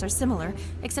 My powers are similar,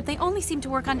 except they only seem to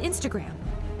work on Instagram.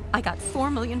 I got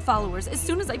 4 million followers as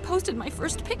soon as I posted my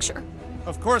first picture.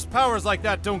 Of course, powers like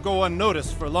that don't go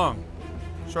unnoticed for long.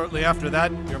 Shortly after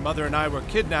that, your mother and I were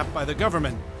kidnapped by the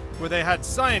government, where they had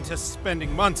scientists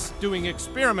spending months doing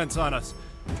experiments on us,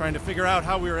 trying to figure out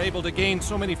how we were able to gain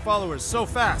so many followers so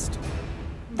fast.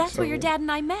 That's where your dad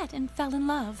and I met and fell in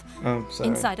love.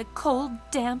 Inside a cold,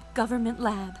 damp government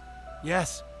lab.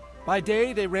 Yes. By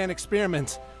day, they ran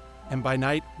experiments, and by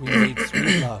night, we made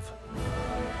sweet love.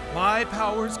 My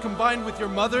powers combined with your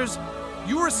mother's,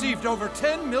 you received over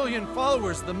 10 million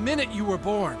followers the minute you were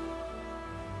born.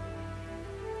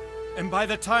 And by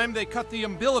the time they cut the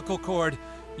umbilical cord,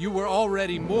 you were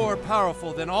already more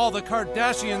powerful than all the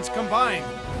Kardashians combined.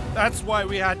 That's why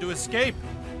we had to escape,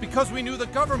 because we knew the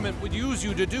government would use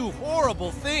you to do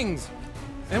horrible things.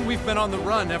 And we've been on the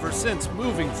run ever since,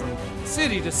 moving from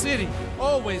city to city,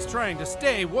 always trying to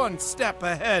stay one step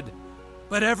ahead.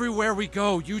 But everywhere we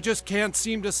go, you just can't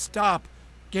seem to stop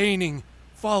gaining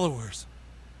followers.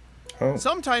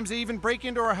 Sometimes they even break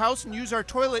into our house and use our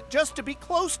toilet just to be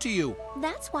close to you.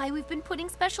 That's why we've been putting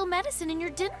special medicine in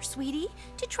your dinner, sweetie,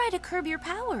 to try to curb your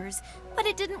powers. But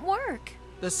it didn't work.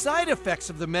 The side effects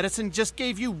of the medicine just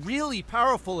gave you really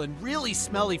powerful and really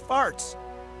smelly farts.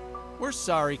 We're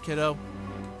sorry, kiddo.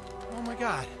 Oh my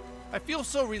god. I feel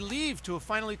so relieved to have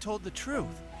finally told the truth.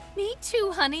 Me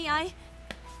too, honey.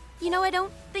 You know, I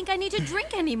don't think I need to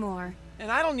drink anymore.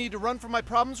 And I don't need to run from my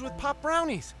problems with pop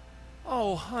brownies.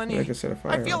 Oh, honey. Like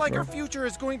I feel like our future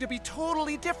is going to be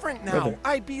totally different now.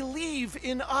 I believe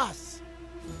in us.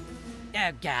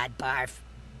 Oh, God, barf.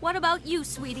 What about you,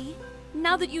 sweetie?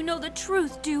 Now that you know the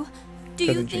truth, do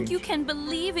you think you can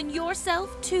believe in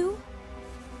yourself, too?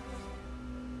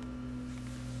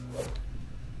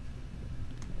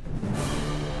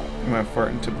 Am I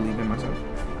farting to believe in myself?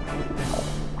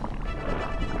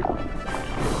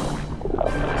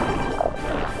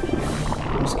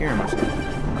 I'm scaring myself.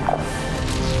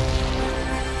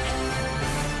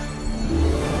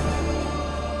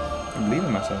 I believe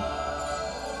in myself.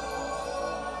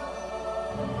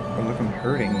 Oh, look, I'm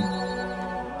hurting.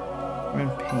 I'm in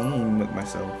pain with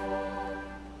myself.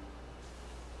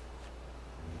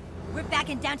 We're back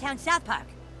in downtown South Park.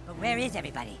 But where is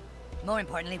everybody? More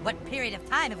importantly, what period of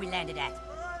time have we landed at?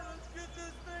 Alright, let's get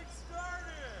this thing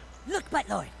started! Look,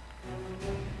 Buttlord.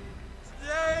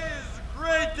 Today is a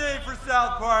great day for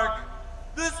South Park.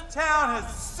 This town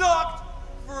has sucked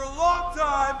for a long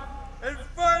time, and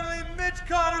finally Mitch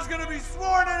Connor's gonna be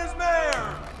sworn in as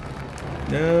mayor!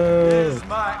 No! It is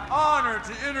my honor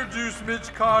to introduce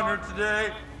Mitch Connor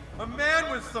today, a man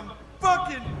with some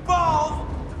fucking balls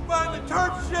to finally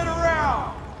turn shit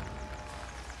around!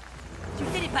 You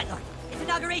did it, Buttlord. It's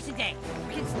Inauguration Day.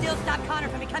 We can still stop Connor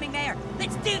from becoming mayor.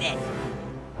 Let's do this!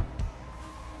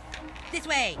 This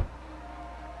way!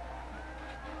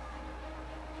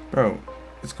 Bro,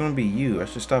 it's gonna be you. I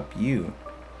should stop you.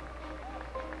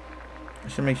 I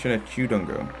should make sure that you don't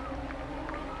go.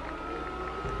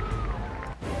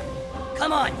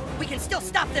 Come on! We can still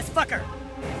stop this fucker!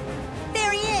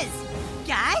 There he is!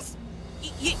 Guys?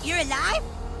 You're alive?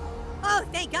 Oh,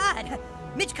 thank God!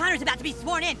 Mitch Connor's about to be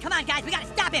sworn in. Come on, guys, we gotta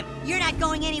stop him. You're not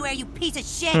going anywhere, you piece of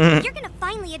shit. You're gonna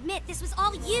finally admit this was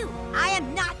all you. I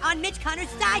am not on Mitch Connor's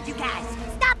side, you guys.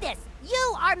 Stop this!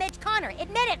 You are Mitch Connor.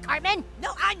 Admit it, Cartman.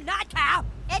 No, I'm not, Cal.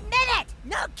 Admit it!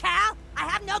 No, Cal. I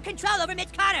have no control over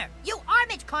Mitch Connor. You are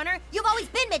Mitch Connor. You've always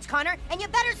been Mitch Connor, and you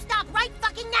better stop right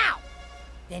fucking now.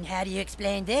 Then how do you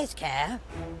explain this, Cal?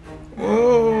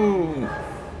 Whoa!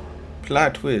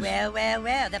 Plot twist.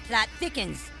 Well, the plot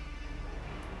thickens.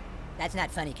 That's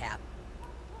not funny, Cal.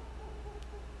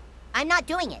 I'm not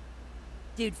doing it.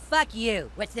 Dude, fuck you.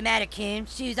 What's the matter, Coon?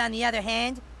 Shoes on the other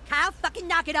hand? Kyle, fucking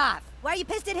knock it off. Why are you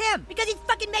pissed at him? Because he's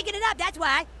fucking making it up, that's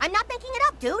why. I'm not making it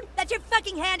up, dude. That's your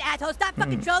fucking hand, asshole. Stop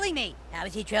fucking trolling me. How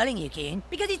is he trolling you, Coon?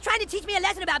 Because he's trying to teach me a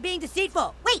lesson about being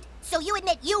deceitful. Wait, so you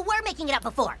admit you were making it up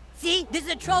before? See? This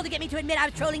is a troll to get me to admit I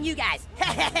was trolling you guys.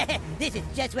 This is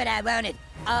just what I wanted.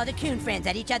 All the Coon friends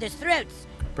at each other's throats.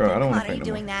 Bro, I don't want to Are fight you no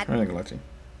doing more. that? I'm not gonna lie to you.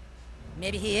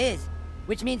 Maybe he is.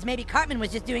 Which means maybe Cartman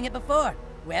was just doing it before.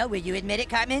 Well, will you admit it,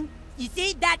 Cartman? You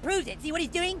see? That proves it. See what he's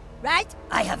doing? Right?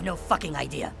 I have no fucking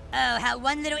idea. Oh, how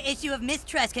one little issue of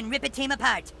mistrust can rip a team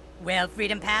apart. Well,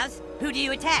 Freedom Pals, who do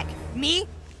you attack? Me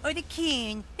or the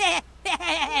Coon?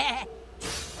 I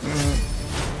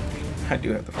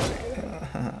do have to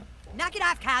fight. Knock it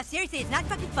off, Kyle. Seriously, it's not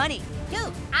fucking funny.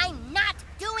 Dude, I'm not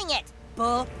doing it.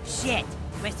 Bullshit.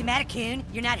 What's the matter, Coon?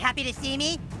 You're not happy to see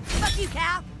me? Fuck you,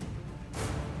 Cal.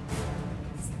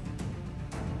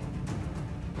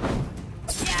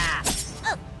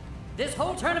 This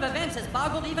whole turn of events has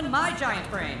boggled even my giant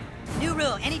brain. New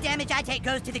rule, any damage I take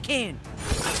goes to the coon.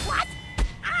 What?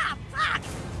 Ah, fuck!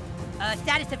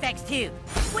 Status effects too.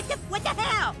 What the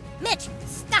hell? Mitch,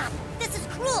 stop! This is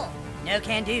cruel! No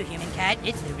can do, human cat.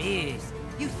 It's the ruse.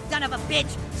 You son of a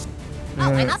bitch!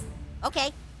 Oh, enough?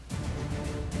 Okay.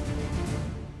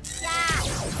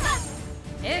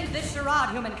 End this charade,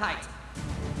 human kite.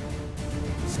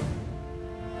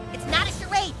 It's not a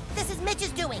charade. This is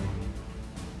Mitch's doing.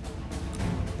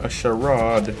 A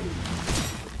charade.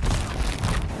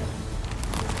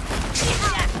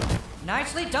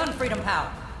 Nicely done, Freedom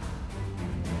Pal.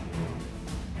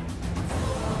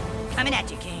 Coming at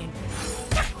you, coon.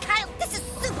 Kyle, this is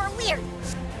super weird.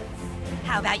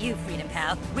 How about you, Freedom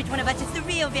Pal? Which one of us is the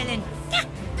real villain?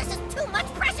 This is too much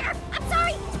pressure. I'm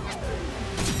sorry.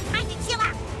 Time to chill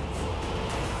out.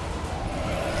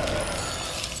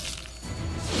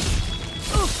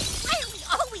 Why are we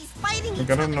always fighting each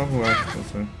I don't know who else to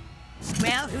say.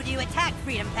 Well, who do you attack,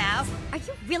 Freedom Pal? Are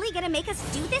you really gonna make us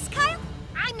do this, Kyle?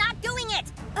 I'm not doing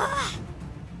it. Ugh.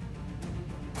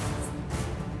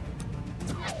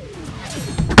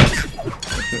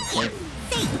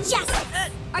 Say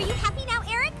yes! Are you happy now,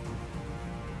 Eric?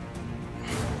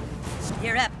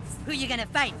 You're up. Who you gonna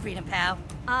fight, Freedom Pal?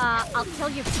 I'll kill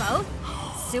you both.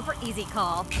 Super easy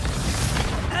call.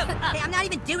 Hey, I'm not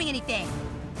even doing anything.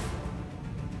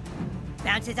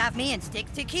 Bounces off me and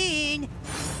sticks to Keen.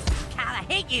 Kyle, I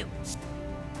hate you.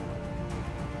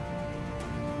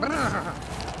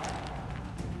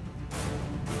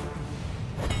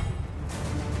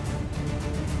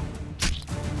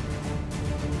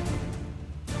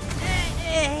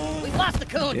 We've lost the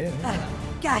coon.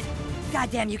 Yeah.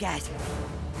 God damn you guys.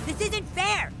 This isn't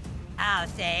fair, I'll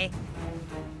say.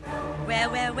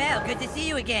 Well, good to see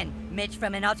you again, Mitch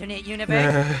from an alternate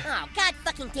universe. Oh, god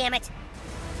fucking damn it.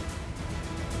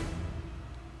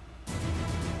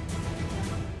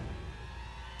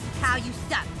 Kyle, you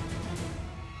suck.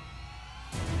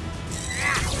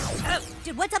 Oh,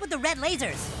 dude, what's up with the red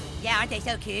lasers? Yeah, aren't they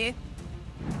so cool?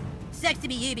 Sucks to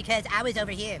be you because I was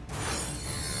over here.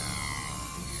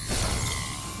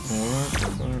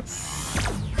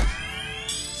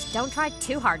 Don't try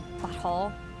too hard,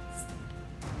 butthole.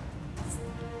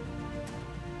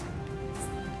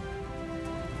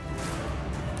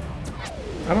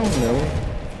 I don't know.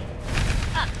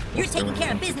 You're taking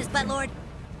care of business, Buttlord.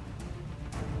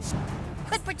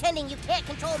 Quit pretending you can't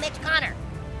control Mitch Connor.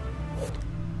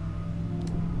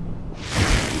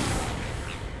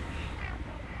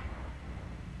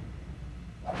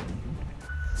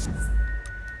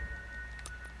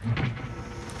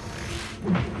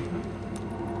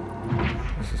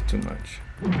 This is too much.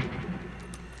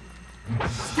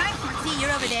 See,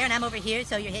 you're over there and I'm over here,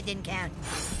 so your hit didn't count.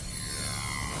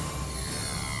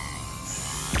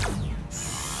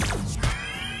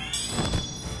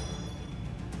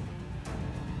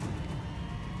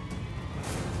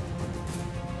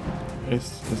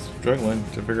 It's struggling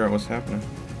to figure out what's happening.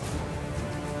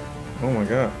 Oh my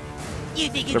god. You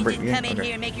think you can just come in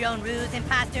here and make your own ruse,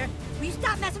 imposter? Will you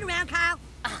stop messing around, Kyle?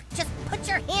 Just put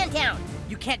your hand down.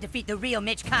 You can't defeat the real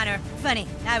Mitch Connor. Funny,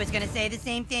 I was gonna say the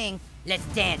same thing. Let's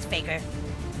dance, Faker.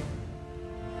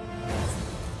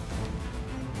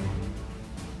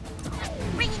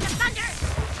 Bringing the thunder.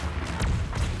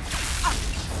 Oh,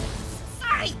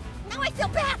 sorry. Now I feel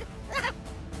bad.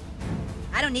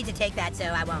 I don't need to take that, so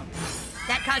I won't.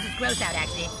 That causes gross out,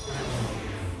 actually.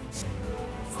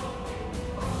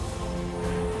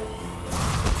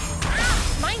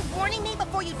 Mind warning me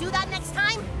before you do that next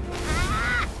time?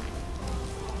 Ah!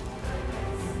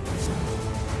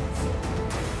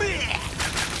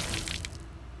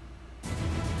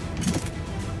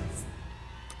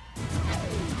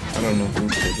 I don't know who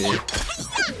to hit.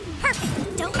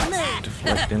 Perfect. Don't move.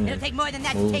 Deflect in there. It'll take more than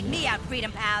that to take me out,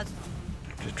 Freedom Pals.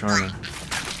 Just trying to.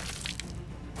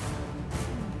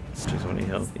 Just want to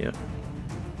help, yeah.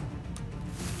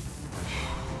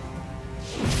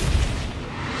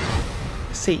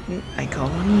 Satan, I call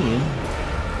on you.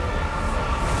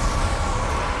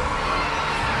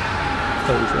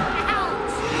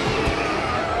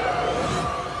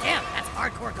 Damn, that's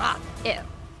hardcore goth. Ew.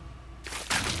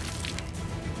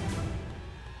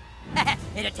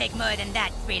 It'll take more than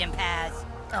that, Freedom Pals.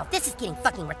 Oh, this is getting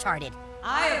fucking retarded.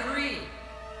 I agree.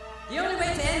 The only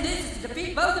way to end this is to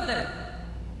defeat both of them.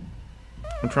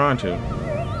 I'm trying to.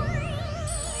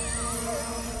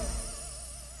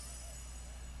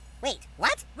 Wait,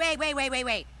 what?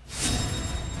 Wait.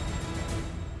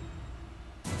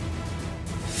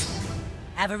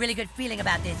 I have a really good feeling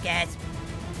about this, guys.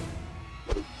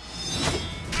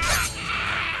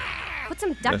 Put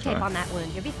some duct tape on that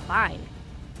wound. You'll be fine.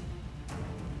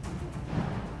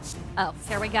 Oh,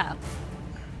 here we go.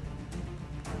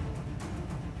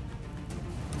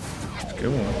 Good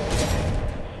one.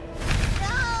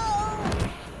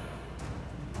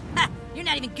 Ha! You're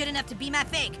not even good enough to be my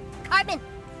fake. Cartman,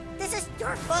 this is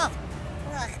your fault.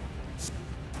 Ugh.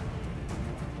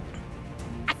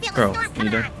 I feel a Bro, storm you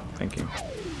coming there? on. Thank you.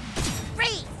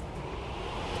 Freeze!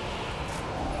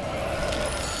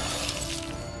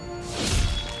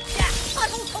 Yeah,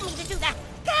 who told me to do that?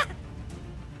 Gah!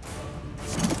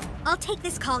 I'll take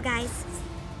this call, guys.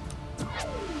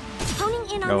 Honing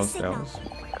in on That the was signal.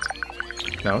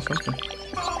 something.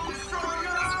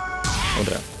 Hold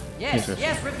up. Yes,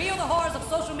 yes, reveal the horrors of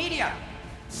social media.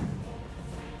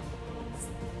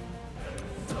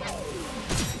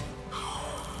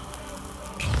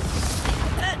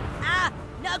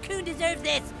 No coon deserves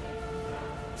this.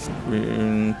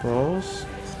 Pause.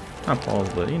 Not pause,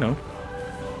 but you know.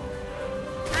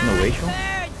 No racial.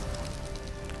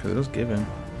 Because it was given.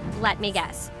 Let me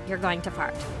guess. You're going to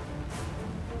fart.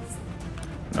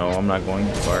 No, I'm not going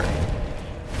to fart.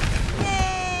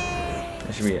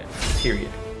 That should be it. Period.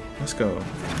 Let's go.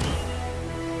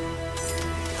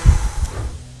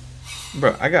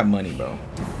 Bro, I got money, bro.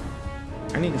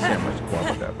 I need to see how much to go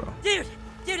about that, bro.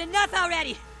 Dude, enough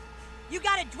already. You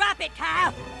gotta drop it,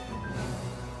 Kyle.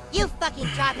 You fucking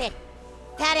drop it,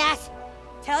 fat ass.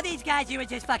 Tell these guys you were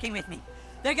just fucking with me.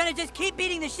 They're gonna just keep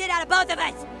beating the shit out of both of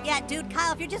us. Yeah, dude,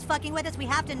 Kyle, if you're just fucking with us, we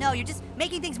have to know. You're just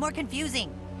making things more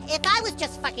confusing. If I was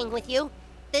just fucking with you,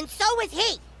 then so was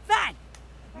he. Fine.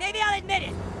 Maybe I'll admit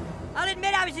it. I'll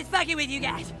admit I was just fucking with you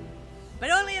guys.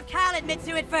 But only if Kyle admits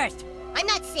to it first. I'm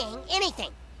not saying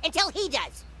anything until he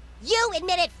does. You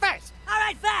admit it first. All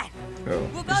right, fine. Bro,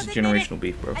 We'll this is both admit generational it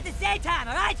beef, bro. at the same time,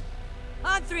 all right?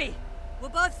 On three. We'll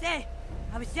both say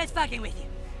I was just fucking with you.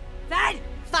 Fine?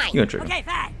 Fine. You gonna trigger. Okay,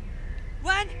 fine.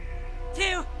 1,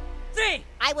 2, 3.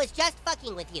 I was just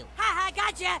fucking with you. Ha ha,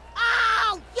 gotcha.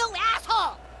 Oh, you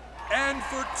asshole! And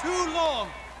for too long,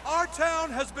 our town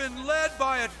has been led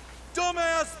by a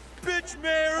dumbass bitch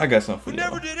mayor I got something for who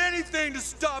y'all. never did anything to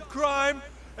stop crime.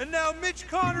 And now Mitch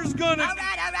Connor's gonna... All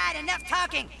right, enough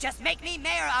talking. Just make me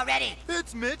mayor already.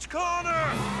 It's Mitch Connor!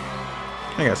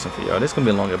 I got something for y'all. This is gonna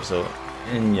be a long episode.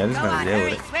 And yeah, this is Go gonna on, deal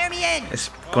hurry, with it. swear me in. It's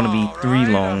gonna be 3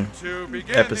 long To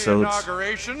begin episodes. the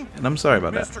inauguration, And I'm sorry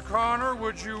about that. Mr. Connor,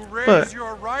 would you raise But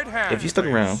your right hand, if you stuck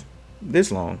please? around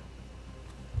this long,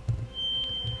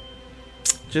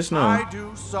 just know I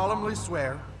do solemnly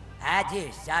swear. I do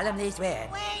solemnly swear.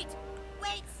 Wait,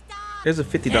 stop. there's a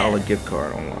 $50 gift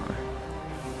card online.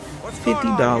 What's going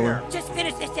on $50 here? Just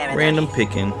finish this ceremony. random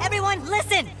picking. Everyone,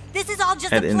 listen. This is all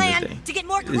just At a the end of the plan day, to get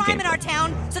more it is crime in our gameplay.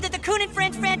 town so that the Coon and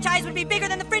Friends franchise would be bigger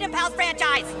than the Freedom Pals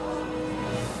franchise.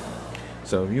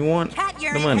 So if you want Cat the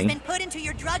urine has money, been put into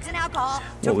your drugs and alcohol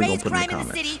to What we gonna raise put in the crime in the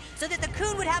comments? city so that the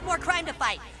Coon would have more crime to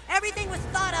fight. Everything was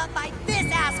thought up by this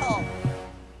asshole.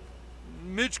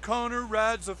 Mitch Connor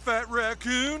rides a fat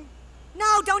raccoon?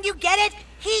 No, don't you get it?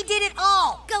 He did it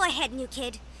all. Go ahead, new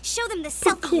kid. Show them the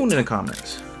put selfie. coon in the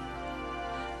comments.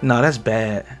 No, that's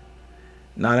bad.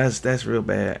 No, that's real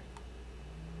bad.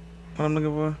 What I'm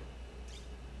looking for?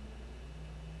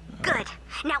 Good.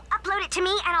 Now upload it to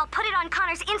me and I'll put it on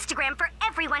Connor's Instagram for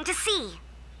everyone to see.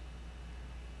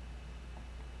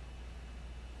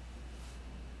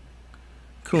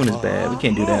 Coon is bad. We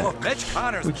can't do that. Mitch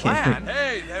Connor's We can't. plan.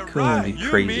 Hey, they're Coon would right. be You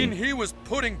crazy. mean he was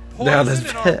putting Now that's poison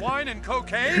in our bad. wine and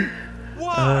cocaine?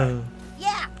 Why?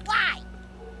 Yeah, why?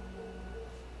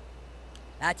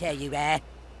 I'll tell you,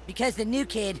 because the new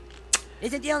kid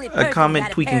isn't the only person comment who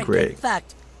got a tweaking parent get Craig.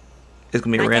 fucked. It's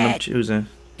gonna be My a random dad. choosing.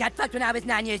 Got fucked when I was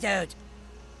 9 years old.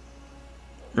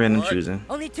 Random choosing.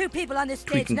 Only 2 people on this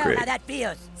stage Tweaking know Craig. how that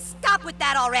feels. Stop with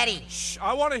that already. Shh,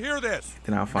 I want to hear this.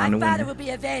 Then I'll My find a father winner. will be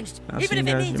avenged, I'll see even you if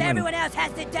it guys means in a minute. everyone else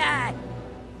has to die.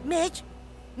 Mitch,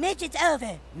 it's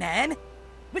over. Ma'am,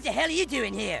 what the hell are you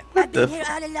doing here? What I've been the here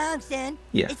all along, son.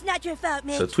 Yeah. It's not your fault,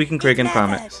 Mitch. So tweaking Craig in It's my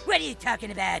comments. fault. What are you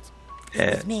talking about? Yeah.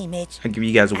 It's me, Mitch. I'll give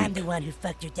you guys a I'm week. the one who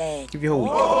fucked your dad. Give you a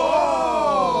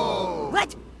whole week.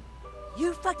 What?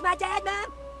 You fucked my dad,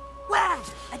 Mom? Why?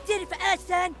 I did it for us,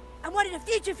 son. I wanted a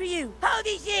future for you. All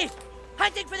these years.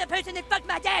 Hunting for the person that fucked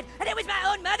my dad, and it was my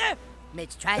own mother?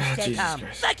 Mitch, try to stay Jesus calm.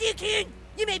 Christ. Fuck you, Coon.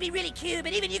 You may be really cute,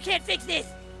 but even you can't fix this.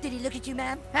 Did he look at you,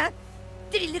 Mom? Huh?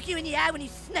 Did he look you in the eye when you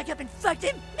snuck up and fucked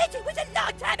him? Mitch, it was a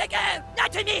long time ago.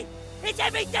 Not to me. It's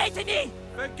every day to me.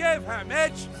 Forgive her,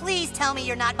 Mitch. Please tell me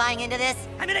you're not buying into this.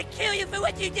 I'm gonna kill you for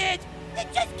what you did. Then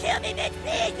just kill me, Mitch,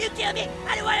 please. You kill me.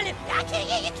 I don't want to live. I'll kill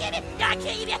you. You kill me. I'll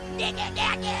kill you.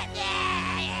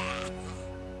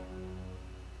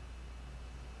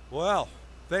 Well,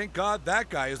 thank God that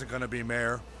guy isn't going to be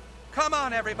mayor. Come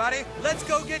on, everybody. Let's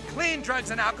go get clean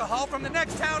drugs and alcohol from the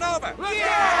next town over.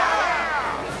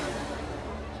 Yeah!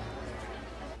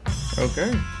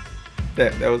 Okay.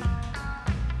 That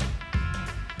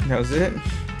was it.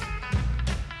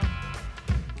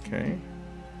 Okay.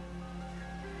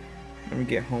 Let me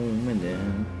get home and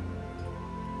then.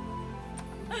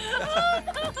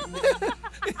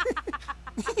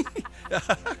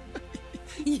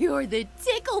 You're the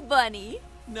tickle bunny.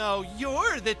 No,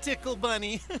 you're the tickle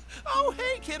bunny. Oh,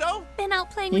 hey, kiddo. Been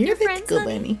out playing with your friends,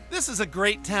 honey? Bunny. This is a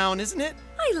great town, isn't it?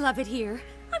 I love it here.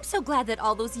 I'm so glad that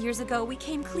all those years ago we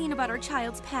came clean about our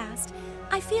child's past.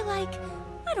 I feel like,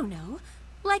 I don't know,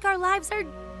 like our lives are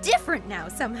different now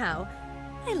somehow.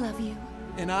 I love you.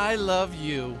 And I love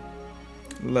you.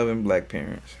 Loving black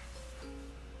parents.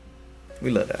 We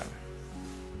love that.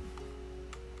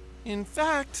 In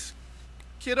fact,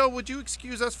 kiddo, would you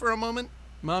excuse us for a moment?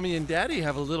 Mommy and Daddy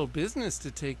have a little business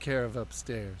to take care of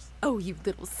upstairs. Oh, you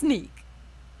little sneak.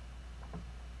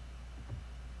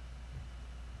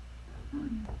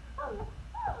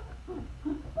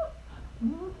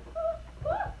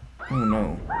 Oh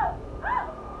no.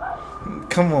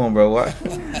 Come on, bro. What?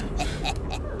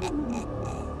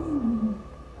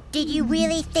 Did you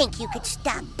really think you could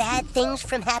stop bad things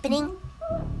from happening?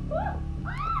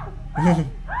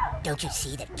 Don't you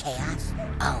see that chaos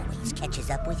always catches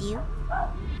up with you?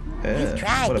 You've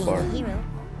tried being a hero.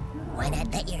 Why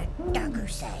not let your darker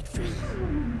side free?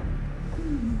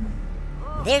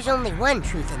 There's only one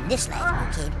truth in this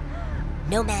life, new kid.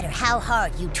 No matter how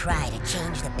hard you try to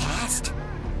change the past,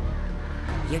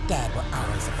 your dad will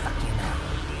always fuck your mom.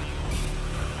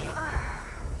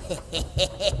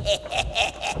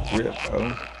 Rip,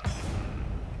 bro.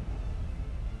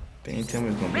 They ain't tell me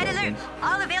it's gonna be Red like alert! this.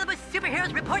 All available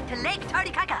superheroes report to Lake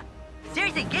Titicaca.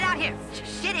 Seriously, get out here.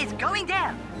 Shit is going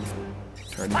down.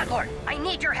 Spotlord, I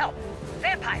need your help.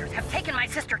 Vampires have taken my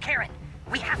sister Karen.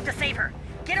 We have to save her.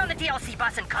 Get on the DLC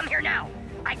bus and come here now.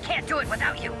 I can't do it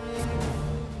without you.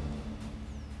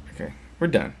 Okay, we're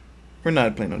done. We're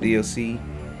not playing no DLC.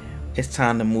 It's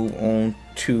time to move on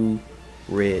to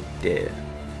Red Dead.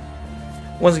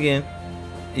 Once again,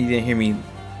 you didn't hear me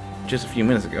just a few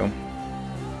minutes ago.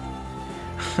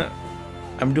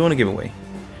 I'm doing a giveaway.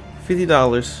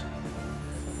 $50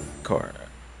 card,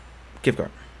 gift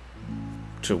card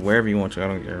to wherever you want to. I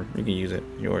don't care. You can use it.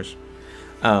 Yours.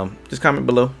 Just comment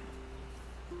below.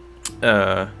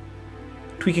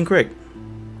 Tweak and Crick.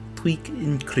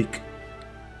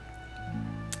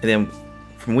 And then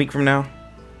from a week from now,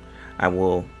 I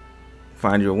will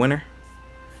find you a winner.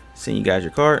 Send you guys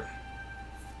your card.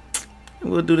 And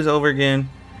we'll do this over again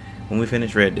when we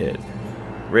finish Red Dead.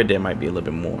 Red Dead might be a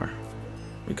little bit more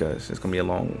because it's gonna be a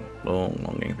long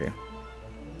game here.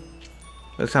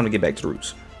 But it's time to get back to the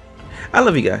roots. I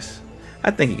love you guys. I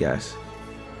thank you guys.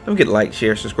 Don't forget to like,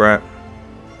 share, subscribe,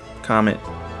 comment,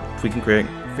 Tweak and Craig,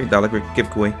 $50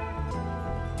 giveaway.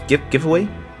 Giveaway?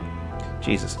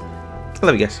 Jesus. I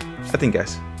love you guys. I thank you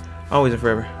guys. Always and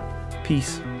forever.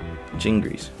 Peace.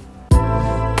 Jingrease.